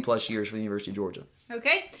 20-plus years for the University of Georgia.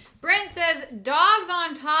 Okay. Brent says, dogs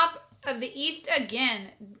on top of the East again.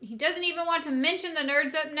 He doesn't even want to mention the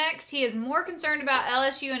Nerds up next. He is more concerned about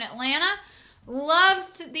LSU and Atlanta.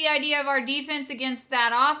 Loves the idea of our defense against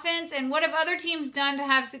that offense. And what have other teams done to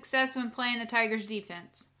have success when playing the Tigers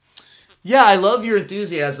defense? Yeah, I love your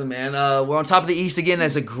enthusiasm, man. We're on top of the East again.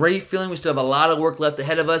 That's a great feeling. We still have a lot of work left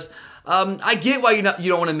ahead of us. I get why you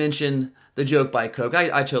don't want to mention the joke by Coke.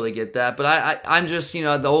 I totally get that. But I'm just,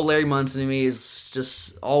 the old Larry Munson in me is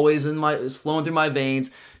just always is flowing through my veins.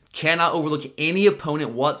 Cannot overlook any opponent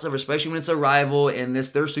whatsoever, especially when it's a rival and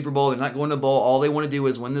their Super Bowl. They're not going to bowl. All they want to do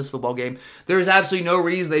is win this football game. There is absolutely no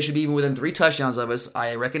reason they should be even within 3 touchdowns of us.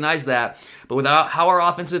 I recognize that. But without how our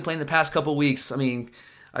offense has been playing the past couple weeks, I mean,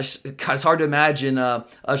 it's hard to imagine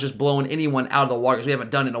us just blowing anyone out of the water because we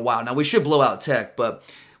haven't done it in a while. Now, we should blow out Tech, but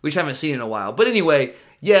we just haven't seen it in a while. But anyway,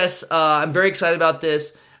 yes, I'm very excited about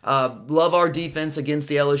this. Love our defense against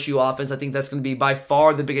the LSU offense. I think that's going to be by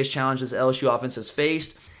far the biggest challenge this LSU offense has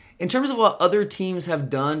faced. In terms of what other teams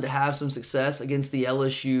have done to have some success against the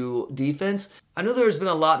LSU defense, I know there's been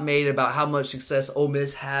a lot made about how much success Ole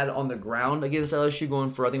Miss had on the ground against LSU,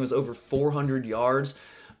 going for, I think it was over 400 yards.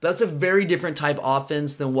 But that's a very different type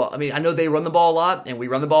offense than I know they run the ball a lot, and we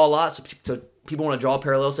run the ball a lot, so people want to draw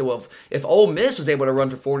parallels, say, well, if Ole Miss was able to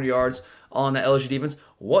run for 400 yards on the LSU defense,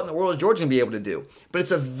 what in the world is Georgia going to be able to do? But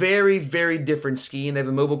it's a very, very different scheme. They have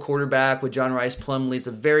a mobile quarterback with John Rice Plumlee. It's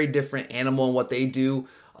a very different animal in what they do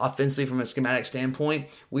offensively from a schematic standpoint.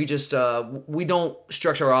 We just we don't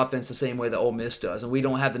structure our offense the same way that Ole Miss does, and we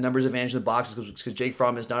don't have the numbers advantage in the boxes because Jake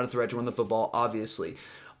Fromm is not a threat to run the football, obviously.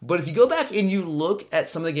 But if you go back and you look at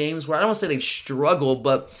some of the games where I don't want to say they've struggled,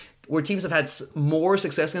 but where teams have had more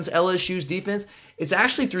success against LSU's defense, it's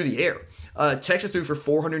actually through the air. Texas threw for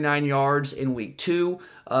 409 yards in week 2.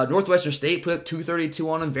 Northwestern State put up 232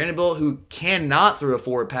 on them. Vanderbilt, who cannot throw a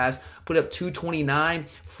forward pass, put up 229.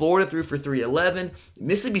 Florida threw for 311.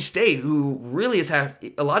 Mississippi State, who really has had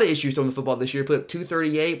a lot of issues throwing the football this year, put up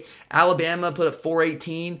 238. Alabama put up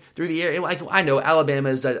 418 through the air. And I know Alabama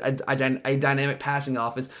is a dynamic passing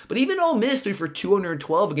offense, but even Ole Miss threw for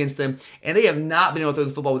 212 against them, and they have not been able to throw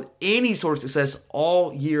the football with any sort of success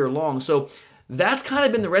all year long. So that's kind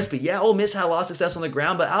of been the recipe. Yeah, Ole Miss had a lot of success on the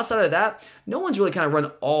ground, but outside of that, no one's really kind of run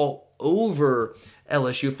all over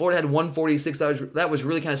LSU. Florida had 146. That was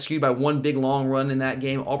really kind of skewed by one big long run in that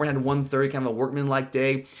game. Auburn had 130, kind of a workman-like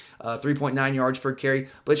day, 3.9 yards per carry.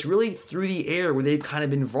 But it's really through the air where they've kind of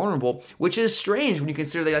been vulnerable, which is strange when you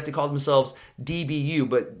consider they like to call themselves DBU.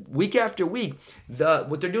 But week after week,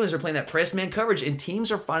 what they're doing is they're playing that press man coverage, and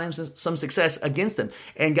teams are finding some success against them.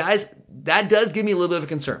 And guys, that does give me a little bit of a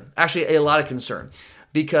concern. Actually, a lot of concern,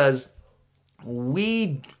 because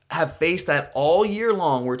we have faced that all year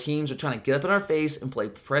long where teams are trying to get up in our face and play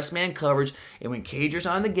press man coverage, and when Cager's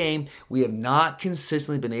on the game, we have not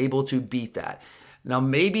consistently been able to beat that. Now,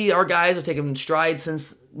 maybe our guys have taken stride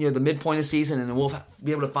since the midpoint of the season, and we'll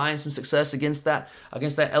be able to find some success against that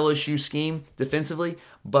LSU scheme defensively.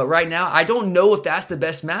 But right now, I don't know if that's the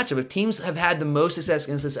best matchup. If teams have had the most success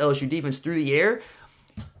against this LSU defense through the air,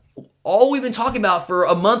 all we've been talking about for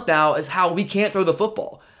a month now is how we can't throw the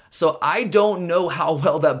football. So I don't know how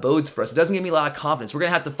well that bodes for us. It doesn't give me a lot of confidence. We're going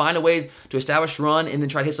to have to find a way to establish run and then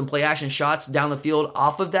try to hit some play action shots down the field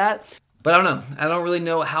off of that. But I don't know. I don't really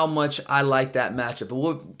know how much I like that matchup. But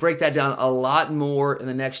we'll break that down a lot more in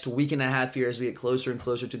the next week and a half here as we get closer and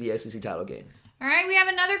closer to the SEC title game. All right, we have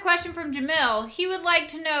another question from Jamil. He would like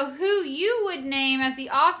to know who you would name as the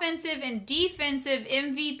offensive and defensive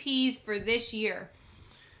MVPs for this year.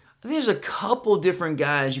 I think there's a couple different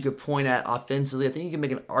guys you could point at offensively. I think you can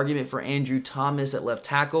make an argument for Andrew Thomas at left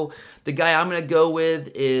tackle. The guy I'm going to go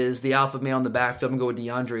with is the alpha male in the backfield. I'm going to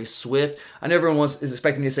go with DeAndre Swift. I know everyone is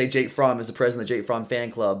expecting me to say Jake Fromm is the president of the Jake Fromm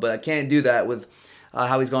fan club, but I can't do that with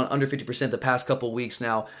how he's gone under 50% the past couple weeks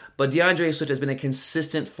now. But DeAndre Swift has been a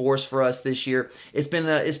consistent force for us this year. It's been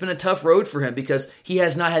a tough road for him because he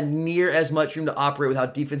has not had near as much room to operate with how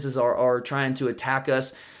defenses are trying to attack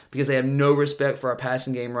us, because they have no respect for our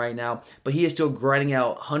passing game right now. But he is still grinding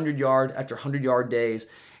out 100-yard after 100-yard days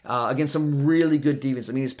against some really good defense.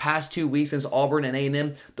 I mean, his past 2 weeks against Auburn and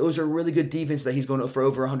A&M, those are really good defense that he's going for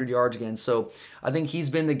over 100 yards against. So I think he's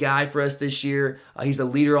been the guy for us this year. He's the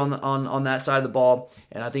leader on that side of the ball,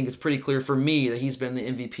 and I think it's pretty clear for me that he's been the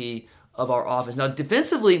MVP of our offense. Now,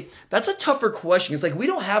 defensively, that's a tougher question. It's like we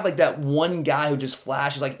don't have like that one guy who just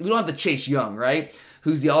flashes. Like we don't have the Chase Young, right?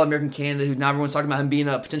 Who's the All-American candidate, who now everyone's talking about him being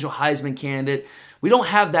a potential Heisman candidate. We don't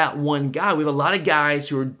have that one guy. We have a lot of guys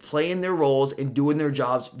who are playing their roles and doing their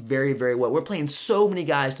jobs very, very well. We're playing so many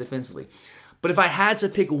guys defensively. But if I had to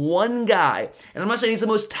pick one guy, and I'm not saying he's the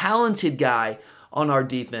most talented guy on our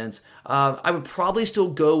defense, I would probably still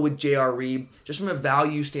go with J.R. Reed, just from a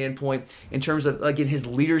value standpoint, in terms of, again, his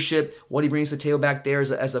leadership, what he brings to the table back there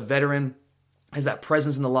as a veteran, has that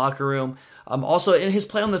presence in the locker room. Also, in his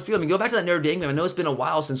play on the field, I mean, go back to that Notre Dame game. I know it's been a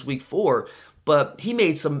while since week 4, but he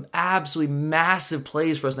made some absolutely massive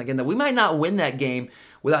plays for us in that game that we might not win that game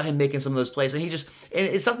without him making some of those plays. And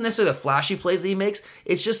it's not necessarily the flashy plays that he makes.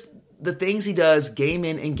 It's just the things he does game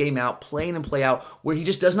in and game out, play in and play out, where he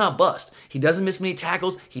just does not bust. He doesn't miss many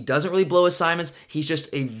tackles. He doesn't really blow assignments. He's just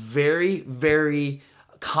a very, very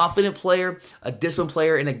confident player, a disciplined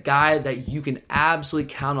player, and a guy that you can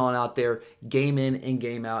absolutely count on out there game in and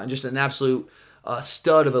game out, and just an absolute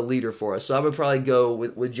stud of a leader for us. So I would probably go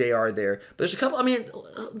with JR there. But there's a couple, I mean,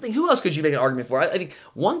 who else could you make an argument for? I think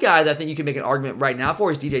one guy that I think you can make an argument right now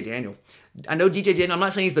for is DJ Daniel. I know DJ Daniel, I'm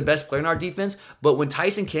not saying he's the best player in our defense, but when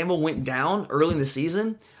Tyson Campbell went down early in the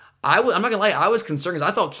season, I'm not going to lie, I was concerned because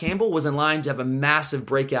I thought Campbell was in line to have a massive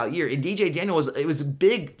breakout year. And DJ Daniel, it was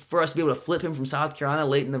big for us to be able to flip him from South Carolina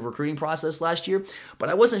late in the recruiting process last year. But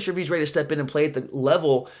I wasn't sure if he's ready to step in and play at the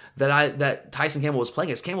level that Tyson Campbell was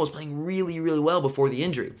playing. As Campbell was playing really, really well before the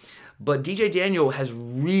injury. But DJ Daniel has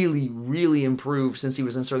really, really improved since he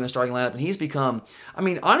was inserted in the starting lineup. And he's become, I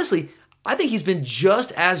mean, honestly, I think he's been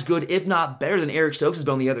just as good, if not better, than Eric Stokes has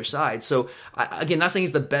been on the other side. So, again, not saying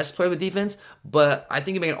he's the best player of the defense, but I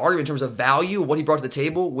think you make an argument in terms of value, what he brought to the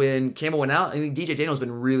table when Campbell went out. I think DJ Daniel has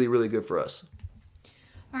been really, really good for us.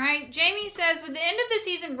 All right, Jamie says, with the end of the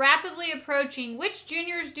season rapidly approaching, which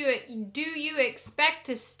juniors do you expect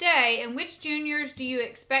to stay, and which juniors do you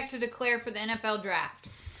expect to declare for the NFL draft?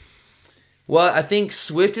 Well, I think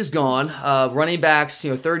Swift is gone. Running backs,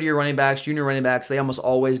 third-year running backs, junior running backs, they almost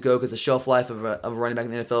always go because the shelf life of a running back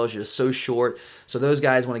in the NFL is just so short. So those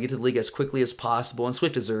guys want to get to the league as quickly as possible, and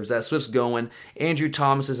Swift deserves that. Swift's going. Andrew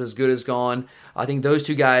Thomas is as good as gone. I think those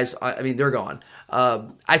two guys, they're gone.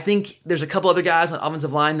 I think there's a couple other guys on the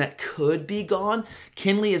offensive line that could be gone.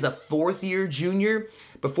 Kinley is a fourth-year junior.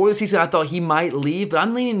 Before the season, I thought he might leave, but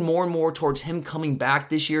I'm leaning more and more towards him coming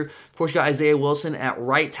back this year. Of course, you got Isaiah Wilson at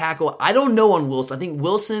right tackle. I don't know on Wilson. I think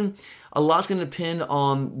Wilson, a lot's going to depend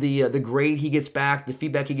on the grade he gets back, the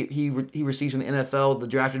feedback he receives from the NFL, the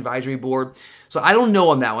draft advisory board. So I don't know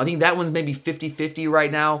on that one. I think that one's maybe 50-50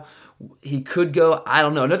 right now, He could go. I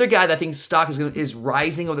don't know. Another guy that I think stock is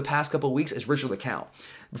rising over the past couple of weeks is Richard LeCounte.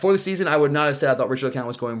 Before the season, I would not have said I thought Richard LeCounte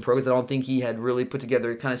was going pro because I don't think he had really put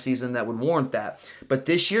together a kind of season that would warrant that. But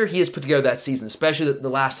this year, he has put together that season, especially the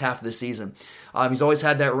last half of the season. He's always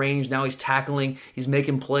had that range. Now he's tackling. He's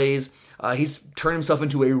making plays. He's turned himself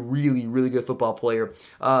into a really, really good football player,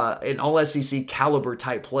 an all-SEC caliber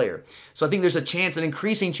type player. So I think there's an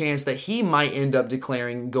increasing chance that he might end up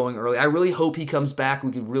declaring going early. I really hope he comes back.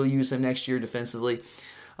 We could really use him next year defensively.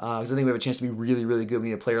 Because I think we have a chance to be really, really good. We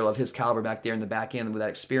need a player of his caliber back there in the back end with that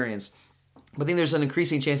experience. But I think there's an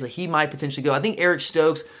increasing chance that he might potentially go. I think Eric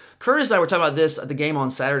Stokes, Curtis and I were talking about this at the game on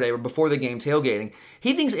Saturday or before the game tailgating.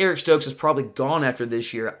 He thinks Eric Stokes is probably gone after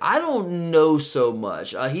this year. I don't know so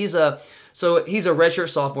much. He's a redshirt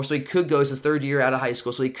sophomore, so he could go. It's his third year out of high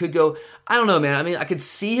school, so he could go. I don't know, man. I mean, I could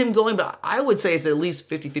see him going, but I would say it's at least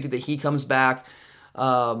 50-50 that he comes back.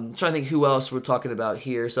 Trying to think who else we're talking about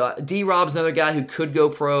here. So D-Rob's another guy who could go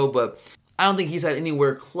pro, but I don't think he's had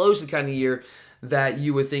anywhere close to the kind of year that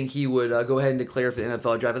you would think he would go ahead and declare for the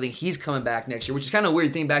NFL draft. I think he's coming back next year, which is kind of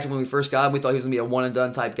weird. Think back to when we first got him, we thought he was going to be a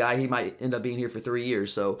one-and-done type guy. He might end up being here for 3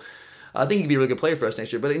 years. So I think he could be a really good player for us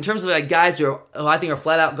next year. But in terms of like guys who I think are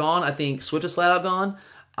flat out gone, I think Swift is flat out gone.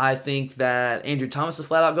 I think that Andrew Thomas is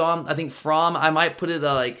flat out gone. I think Fromm, I might put it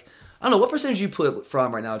I don't know, what percentage you put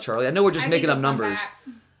Fromm right now, Charlie? I know we're just making up numbers.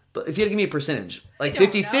 But if you had to give me a percentage, like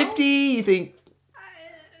 50-50, you think?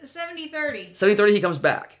 70-30. 70-30, he comes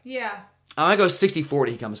back. Yeah. I'm going to go 60-40,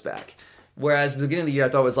 he comes back. Whereas at the beginning of the year, I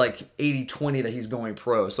thought it was like 80-20 that he's going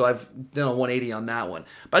pro. So I've done a 180 on that one.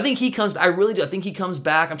 But I think he comes back. I really do. I think he comes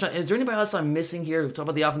back. Is there anybody else I'm missing here? Talk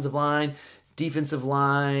about the offensive line, defensive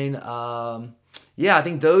line. Yeah, I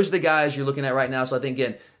think those are the guys you're looking at right now. So I think,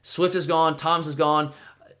 again, Swift is gone. Thomas is gone.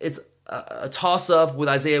 It's a toss-up with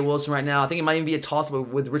Isaiah Wilson right now. I think it might even be a toss-up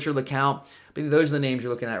with Richard LeCounte. But those are the names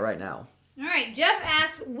you're looking at right now. All right, Jeff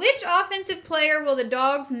asks, which offensive player will the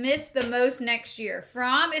Dogs miss the most next year?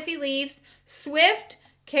 Fromm, if he leaves, Swift,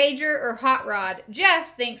 Cager, or Hot Rod?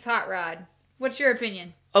 Jeff thinks Hot Rod. What's your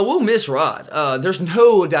opinion? Oh, we'll miss Rod. There's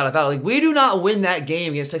no doubt about it. Like, we do not win that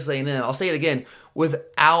game against Texas A&M. I'll say it again,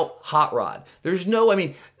 without Hot Rod.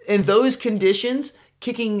 In those conditions,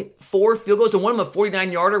 kicking 4 field goals and one of them a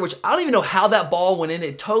 49-yarder, which I don't even know how that ball went in.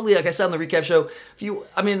 It totally, like I said on the recap show,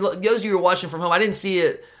 those of you who were watching from home, I didn't see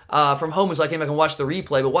it from home, so I came back and watched the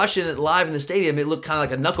replay, but watching it live in the stadium, it looked kind of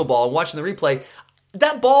like a knuckleball, and watching the replay,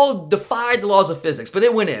 that ball defied the laws of physics, but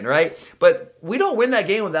it went in, right? But we don't win that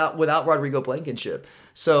game without Rodrigo Blankenship.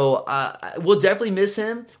 So we'll definitely miss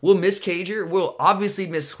him. We'll miss Cager. We'll obviously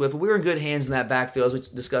miss Swift, but we were in good hands in that backfield, as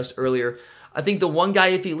we discussed earlier. I think the one guy,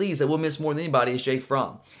 if he leaves, that we'll miss more than anybody is Jake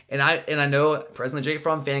Fromm. And I know president of the Jake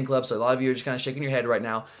Fromm fan club, so a lot of you are just kind of shaking your head right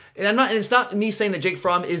now. And it's not me saying that Jake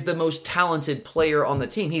Fromm is the most talented player on the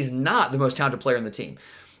team. He's not the most talented player on the team.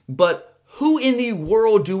 But who in the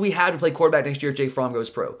world do we have to play quarterback next year if Jake Fromm goes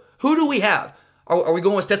pro? Who do we have? Are we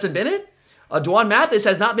going with Stetson Bennett? Dwan Mathis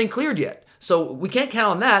has not been cleared yet. So we can't count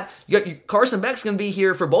on that. Carson Beck's going to be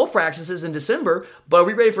here for bowl practices in December, but are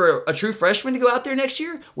we ready for a true freshman to go out there next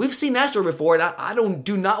year? We've seen that story before, and I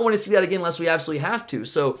do not want to see that again unless we absolutely have to.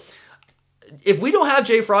 So if we don't have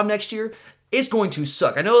Jay Fromm next year, it's going to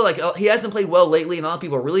suck. I know he hasn't played well lately, and a lot of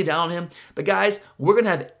people are really down on him. But guys, we're going to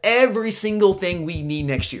have every single thing we need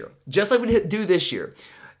next year, just like we do this year.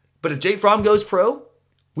 But if Jake Fromm goes pro,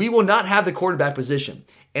 we will not have the quarterback position.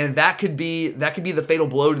 And that could be the fatal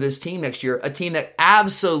blow to this team next year, a team that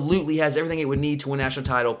absolutely has everything it would need to win a national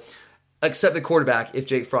title, except the quarterback if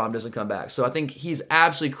Jake Fromm doesn't come back. So I think he's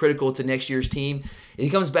absolutely critical to next year's team. If he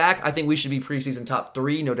comes back, I think we should be preseason top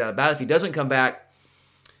 3, no doubt about it. If he doesn't come back,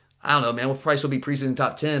 I don't know, man. We'll probably still be preseason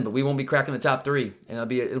top 10, but we won't be cracking the top 3. And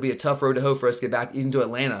it'll be a tough road to hoe for us to get back even to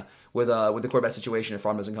Atlanta with the quarterback situation if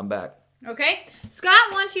Fromm doesn't come back. Okay.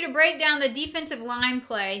 Scott wants you to break down the defensive line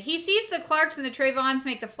play. He sees the Clarks and the Trayvons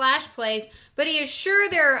make the flash plays, but he is sure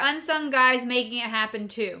there are unsung guys making it happen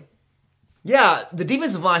too. Yeah, the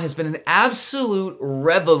defensive line has been an absolute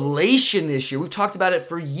revelation this year. We've talked about it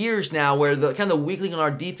for years now, where the kind of the weak link on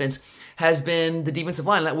our defense has been the defensive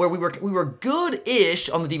line, where we were good-ish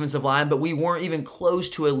on the defensive line, but we weren't even close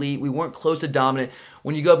to elite. We weren't close to dominant.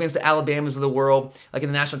 When you go up against the Alabamas of the world, like in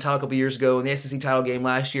the national title a couple years ago, in the SEC title game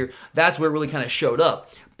last year, that's where it really kind of showed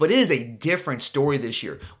up. But it is a different story this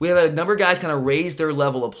year. We have had a number of guys kind of raise their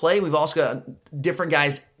level of play. We've also got different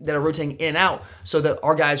guys that are rotating in and out so that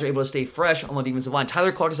our guys are able to stay fresh on the defensive line.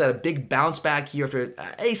 Tyler Clark has had a big bounce back year after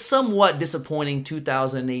a somewhat disappointing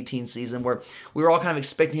 2018 season where we were all kind of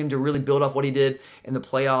expecting him to really build off what he did in the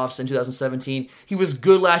playoffs in 2017. He was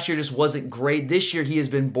good last year, just wasn't great. This year he has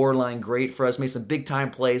been borderline great for us, made some big time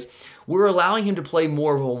plays. we're allowing him to play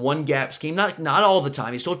more of a one-gap scheme. Not all the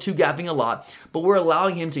time. He's still two-gapping a lot, but we're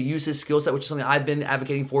allowing him to use his skill set, which is something I've been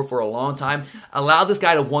advocating for a long time. Allow this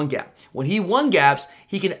guy to one-gap. When he one-gaps,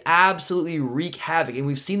 he can absolutely wreak havoc, and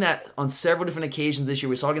we've seen that on several different occasions this year.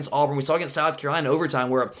 We saw against Auburn. We saw against South Carolina in overtime,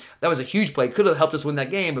 where that was a huge play. Could have helped us win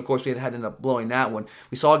that game. Of course, we had to end up blowing that one.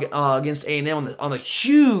 We saw against A&M on the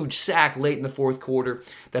huge sack late in the fourth quarter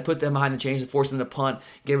that put them behind the chains and forced them to punt,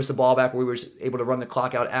 gave us the ball back where we were able to run the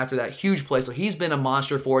clock out after that huge play. So he's been a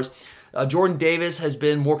monster for us. Jordan Davis has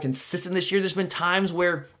been more consistent this year. There's been times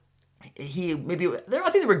where I think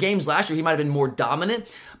there were games last year he might have been more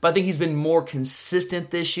dominant, but I think he's been more consistent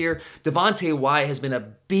this year. Devontae Wyatt has been a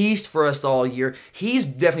beast for us all year. He's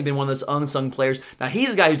definitely been one of those unsung players. Now,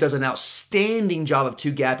 he's a guy who does an outstanding job of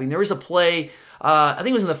two-gapping. There was a play, I think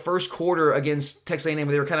it was in the first quarter against Texas A&M,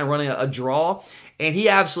 where they were kind of running a draw, and he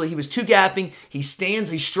was two-gapping. He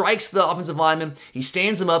strikes the offensive lineman, he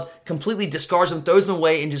stands him up, completely discards him, throws him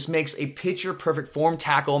away, and just makes a picture-perfect form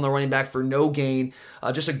tackle on the running back for no gain.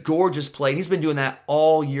 Just a gorgeous play. He's been doing that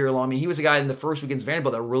all year long. I mean, he was a guy in the first week against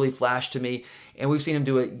Vanderbilt that really flashed to me, and we've seen him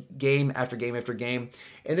do it game after game after game.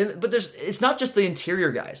 And then, but it's not just the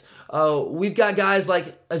interior guys. We've got guys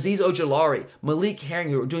like Azeez Ojulari, Malik Herring,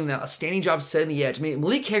 who are doing an outstanding job setting the edge. I mean,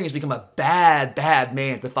 Malik Herring has become a bad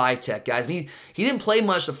man at the 5-tech, guys. I mean, he didn't play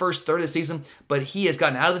much the first third of the season, but he has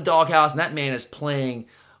gotten out of the doghouse, and that man is playing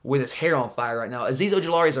with his hair on fire right now. Azeez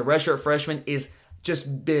Ojulari is a redshirt freshman, is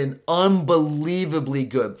just been unbelievably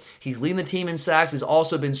good. He's leading the team in sacks, but he's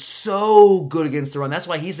also been so good against the run. That's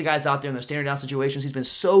why he's the guy out there in the standard down situations. He's been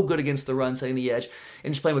so good against the run, setting the edge,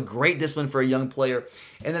 and just playing with great discipline for a young player.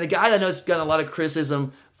 And then a guy that I know has gotten a lot of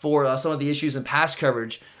criticism for some of the issues in pass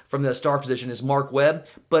coverage from the star position is Mark Webb.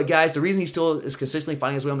 But guys, the reason he still is consistently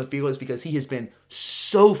finding his way on the field is because he has been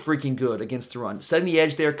so freaking good against the run. Setting the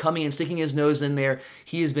edge there, coming and sticking his nose in there.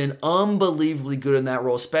 He has been unbelievably good in that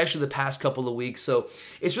role, especially the past couple of weeks. So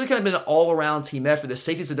it's really kind of been an all-around team effort. The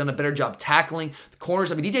safeties have done a better job tackling. The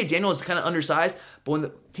corners, I mean, DJ Daniel is kind of undersized, but when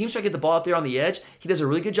the teams try to get the ball out there on the edge, he does a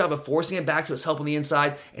really good job of forcing it back to his help on the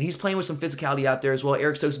inside, and he's playing with some physicality out there as well.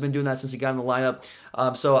 Eric Stokes has been doing that since he got in the lineup.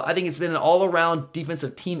 So I think it's been an all-around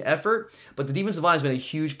defensive team effort, but the defensive line has been a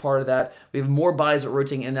huge part of that. We have more bodies that are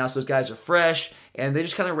rotating in and out, so those guys are fresh, and they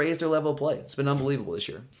just kind of raised their level of play. It's been unbelievable this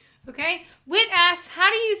year. Okay. Whit asks,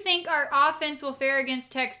 how do you think our offense will fare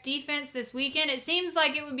against Tech's defense this weekend? It seems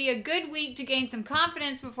like it would be a good week to gain some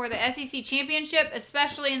confidence before the SEC championship,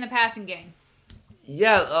 especially in the passing game.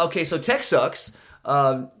 Yeah, okay, so Tech sucks.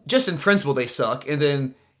 Just in principle, they suck. And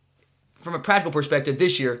then from a practical perspective,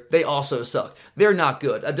 this year, they also suck. They're not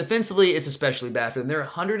good. Defensively, it's especially bad for them. They're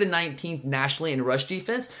 119th nationally in rush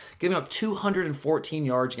defense, giving up 214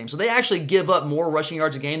 yards a game. So they actually give up more rushing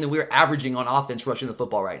yards a game than we're averaging on offense rushing the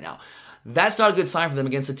football right now. That's not a good sign for them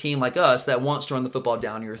against a team like us that wants to run the football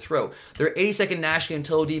down your throat. They're 82nd nationally in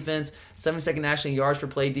total defense, 72nd nationally in yards per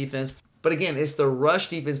play defense. But again, it's the rush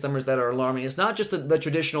defense numbers that are alarming. It's not just the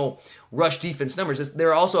traditional rush defense numbers.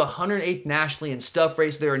 They're also 108th nationally in stuff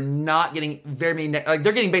rates. They're not getting very many.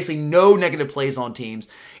 They're getting basically no negative plays on teams,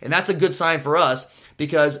 and that's a good sign for us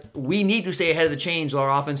because we need to stay ahead of the change with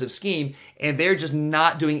our offensive scheme, and they're just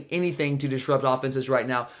not doing anything to disrupt offenses right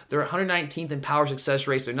now. They're 119th in power success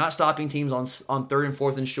rates. They're not stopping teams on third and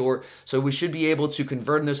fourth and short, so we should be able to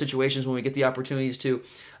convert in those situations when we get the opportunities to.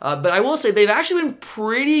 But I will say they've actually been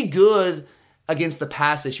pretty good against the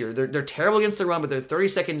pass this year. They're terrible against the run, but they're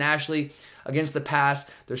 32nd nationally against the pass.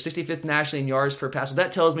 They're 65th nationally in yards per pass. What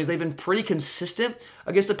that tells me is they've been pretty consistent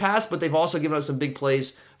against the pass, but they've also given us some big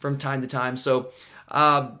plays from time to time. So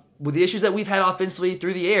with the issues that we've had offensively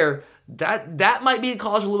through the air, that might be a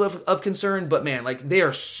cause a little bit of concern, but man, like they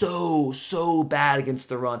are so bad against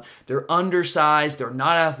the run. They're undersized. They're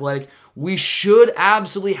not athletic. We should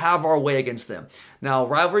absolutely have our way against them. Now,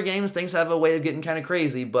 rivalry games, things have a way of getting kind of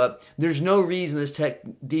crazy, but there's no reason this Tech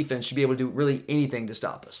defense should be able to do really anything to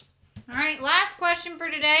stop us. All right, last question for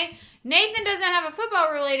today. Nathan doesn't have a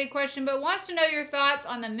football-related question, but wants to know your thoughts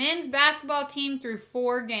on the men's basketball team through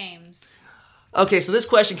 4 games. Okay, so this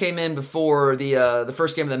question came in before the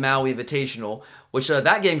first game of the Maui Invitational, which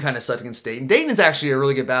that game kind of sucked against Dayton. Dayton is actually a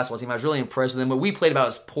really good basketball team. I was really impressed with them, but we played about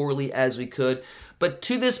as poorly as we could. But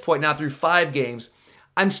to this point, now through 5 games,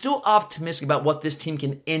 I'm still optimistic about what this team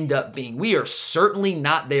can end up being. We are certainly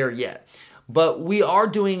not there yet, but we are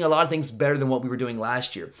doing a lot of things better than what we were doing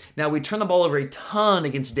last year. Now, we turned the ball over a ton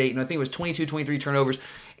against Dayton. I think it was 22, 23 turnovers,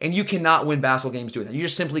 and you cannot win basketball games doing that. You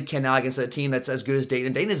just simply cannot against a team that's as good as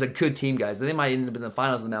Dayton. Dayton is a good team, guys. They might end up in the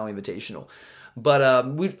finals of the Maui Invitational. But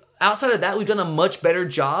outside of that, we've done a much better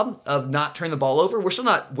job of not turning the ball over. We're still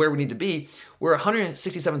not where we need to be. We're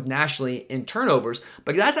 167th nationally in turnovers,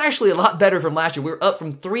 but that's actually a lot better from last year. We're up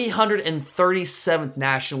from 337th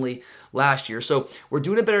nationally last year. So we're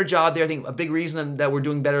doing a better job there. I think a big reason that we're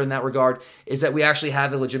doing better in that regard is that we actually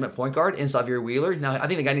have a legitimate point guard in Sahvir Wheeler. Now, I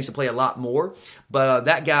think the guy needs to play a lot more, but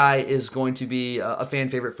that guy is going to be a fan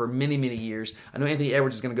favorite for many, many years. I know Anthony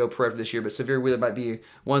Edwards is going to go pro this year, but Sahvir Wheeler might be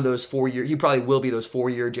one of those 4-year, he probably will be those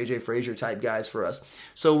 4-year J.J. Frazier type guys for us.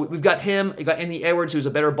 So we've got him, we've got Anthony Edwards, who's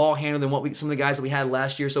a better ball handler than some of the guys that we had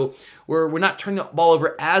last year. So we're not turning the ball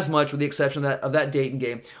over as much with the exception of that Dayton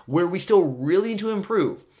game. Where we still really need to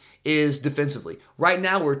improve is defensively. Right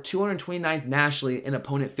now, we're 229th nationally in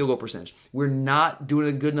opponent field goal percentage. We're not doing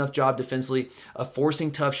a good enough job defensively of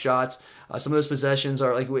forcing tough shots. Some of those possessions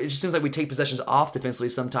are like, it just seems like we take possessions off defensively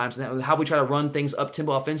sometimes, and how we try to run things up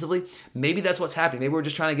tempo offensively. Maybe that's what's happening. Maybe we're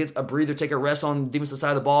just trying to get a breather, take a rest on the defensive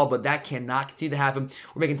side of the ball, but that cannot continue to happen.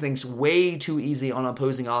 We're making things way too easy on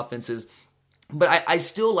opposing offenses. But I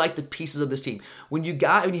still like the pieces of this team. When you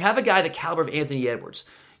have a guy the caliber of Anthony Edwards,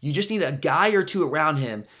 you just need a guy or two around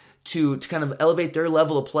him to kind of elevate their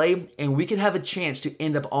level of play, and we can have a chance to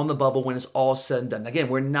end up on the bubble when it's all said and done. Again,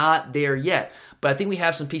 we're not there yet, but I think we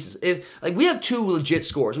have some pieces. We have two legit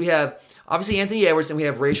scorers. We have, obviously, Anthony Edwards, and we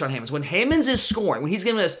have Rayshawn Hammonds. When Hammonds is scoring, when he's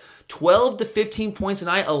giving us 12 to 15 points a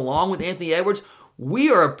night along with Anthony Edwards,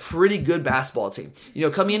 we are a pretty good basketball team.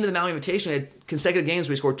 Coming into the Maui Invitational, we had consecutive games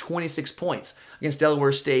where we scored 26 points against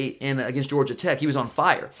Delaware State and against Georgia Tech. He was on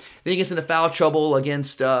fire. Then he gets into foul trouble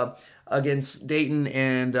against Dayton,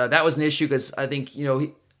 and that was an issue because I think,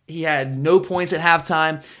 he had no points at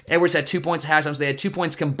halftime. Edwards had 2 points at halftime, so they had 2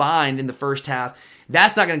 points combined in the first half.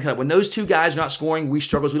 That's not going to cut it. When those two guys are not scoring, we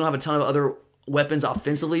struggle. We don't have a ton of other weapons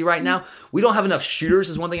offensively right now. We don't have enough shooters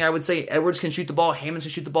is one thing I would say. Edwards can shoot the ball. Hammonds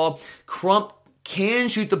can shoot the ball. Crump can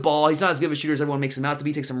shoot the ball. He's not as good of a shooter as everyone makes him out to be.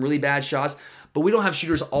 He takes some really bad shots, but we don't have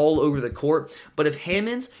shooters all over the court. But if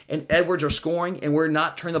Hammonds and Edwards are scoring and we're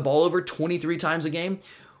not turning the ball over 23 times a game,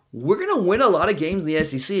 we're going to win a lot of games in the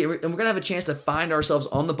SEC, and we're going to have a chance to find ourselves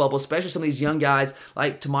on the bubble, especially some of these young guys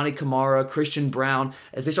like Tamani Kamara, Christian Brown,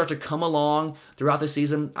 as they start to come along throughout the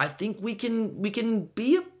season. I think we can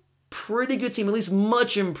be a pretty good team, at least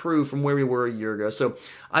much improved from where we were a year ago. So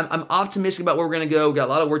I'm optimistic about where we're going to go. We've got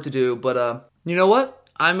a lot of work to do, but you know what?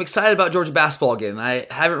 I'm excited about Georgia basketball again. I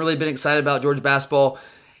haven't really been excited about Georgia basketball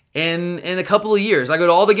in a couple of years. I go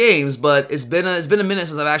to all the games, but it's been a minute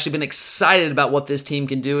since I've actually been excited about what this team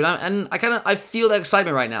can do, and I feel that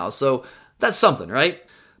excitement right now. So that's something, right?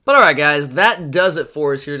 But all right, guys, that does it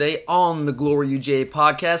for us here today on the Glory UGA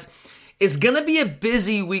podcast. It's gonna be a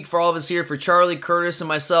busy week for all of us here, for Charlie, Curtis, and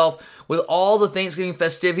myself, with all the Thanksgiving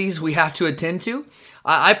festivities we have to attend to.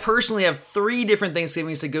 I personally have 3 different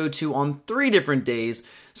Thanksgivings to go to on 3 different days.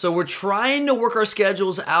 So we're trying to work our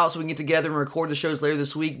schedules out so we can get together and record the shows later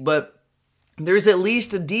this week. But there's at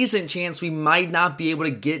least a decent chance we might not be able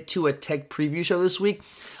to get to a tech preview show this week.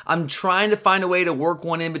 I'm trying to find a way to work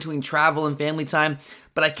one in between travel and family time,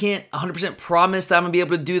 but I can't 100% promise that I'm going to be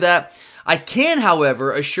able to do that. I can,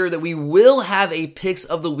 however, assure that we will have a Picks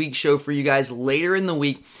of the Week show for you guys later in the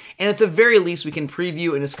week, and at the very least, we can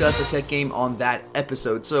preview and discuss the Tech game on that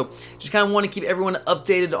episode. So just kind of want to keep everyone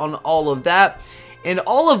updated on all of that. And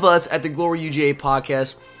all of us at the Glory UGA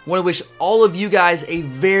podcast want to wish all of you guys a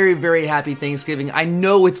very, very happy Thanksgiving. I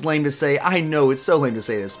know it's lame to say. I know it's so lame to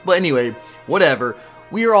say this. But anyway, whatever.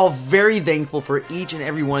 We are all very thankful for each and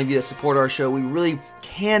every one of you that support our show. We really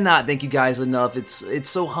cannot thank you guys enough. It's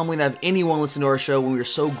so humbling to have anyone listen to our show, and we are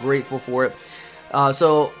so grateful for it.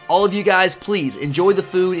 So all of you guys, please enjoy the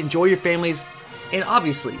food, enjoy your families, and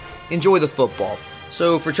obviously enjoy the football.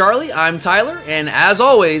 So for Charlie, I'm Tyler, and as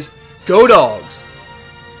always, go Dogs!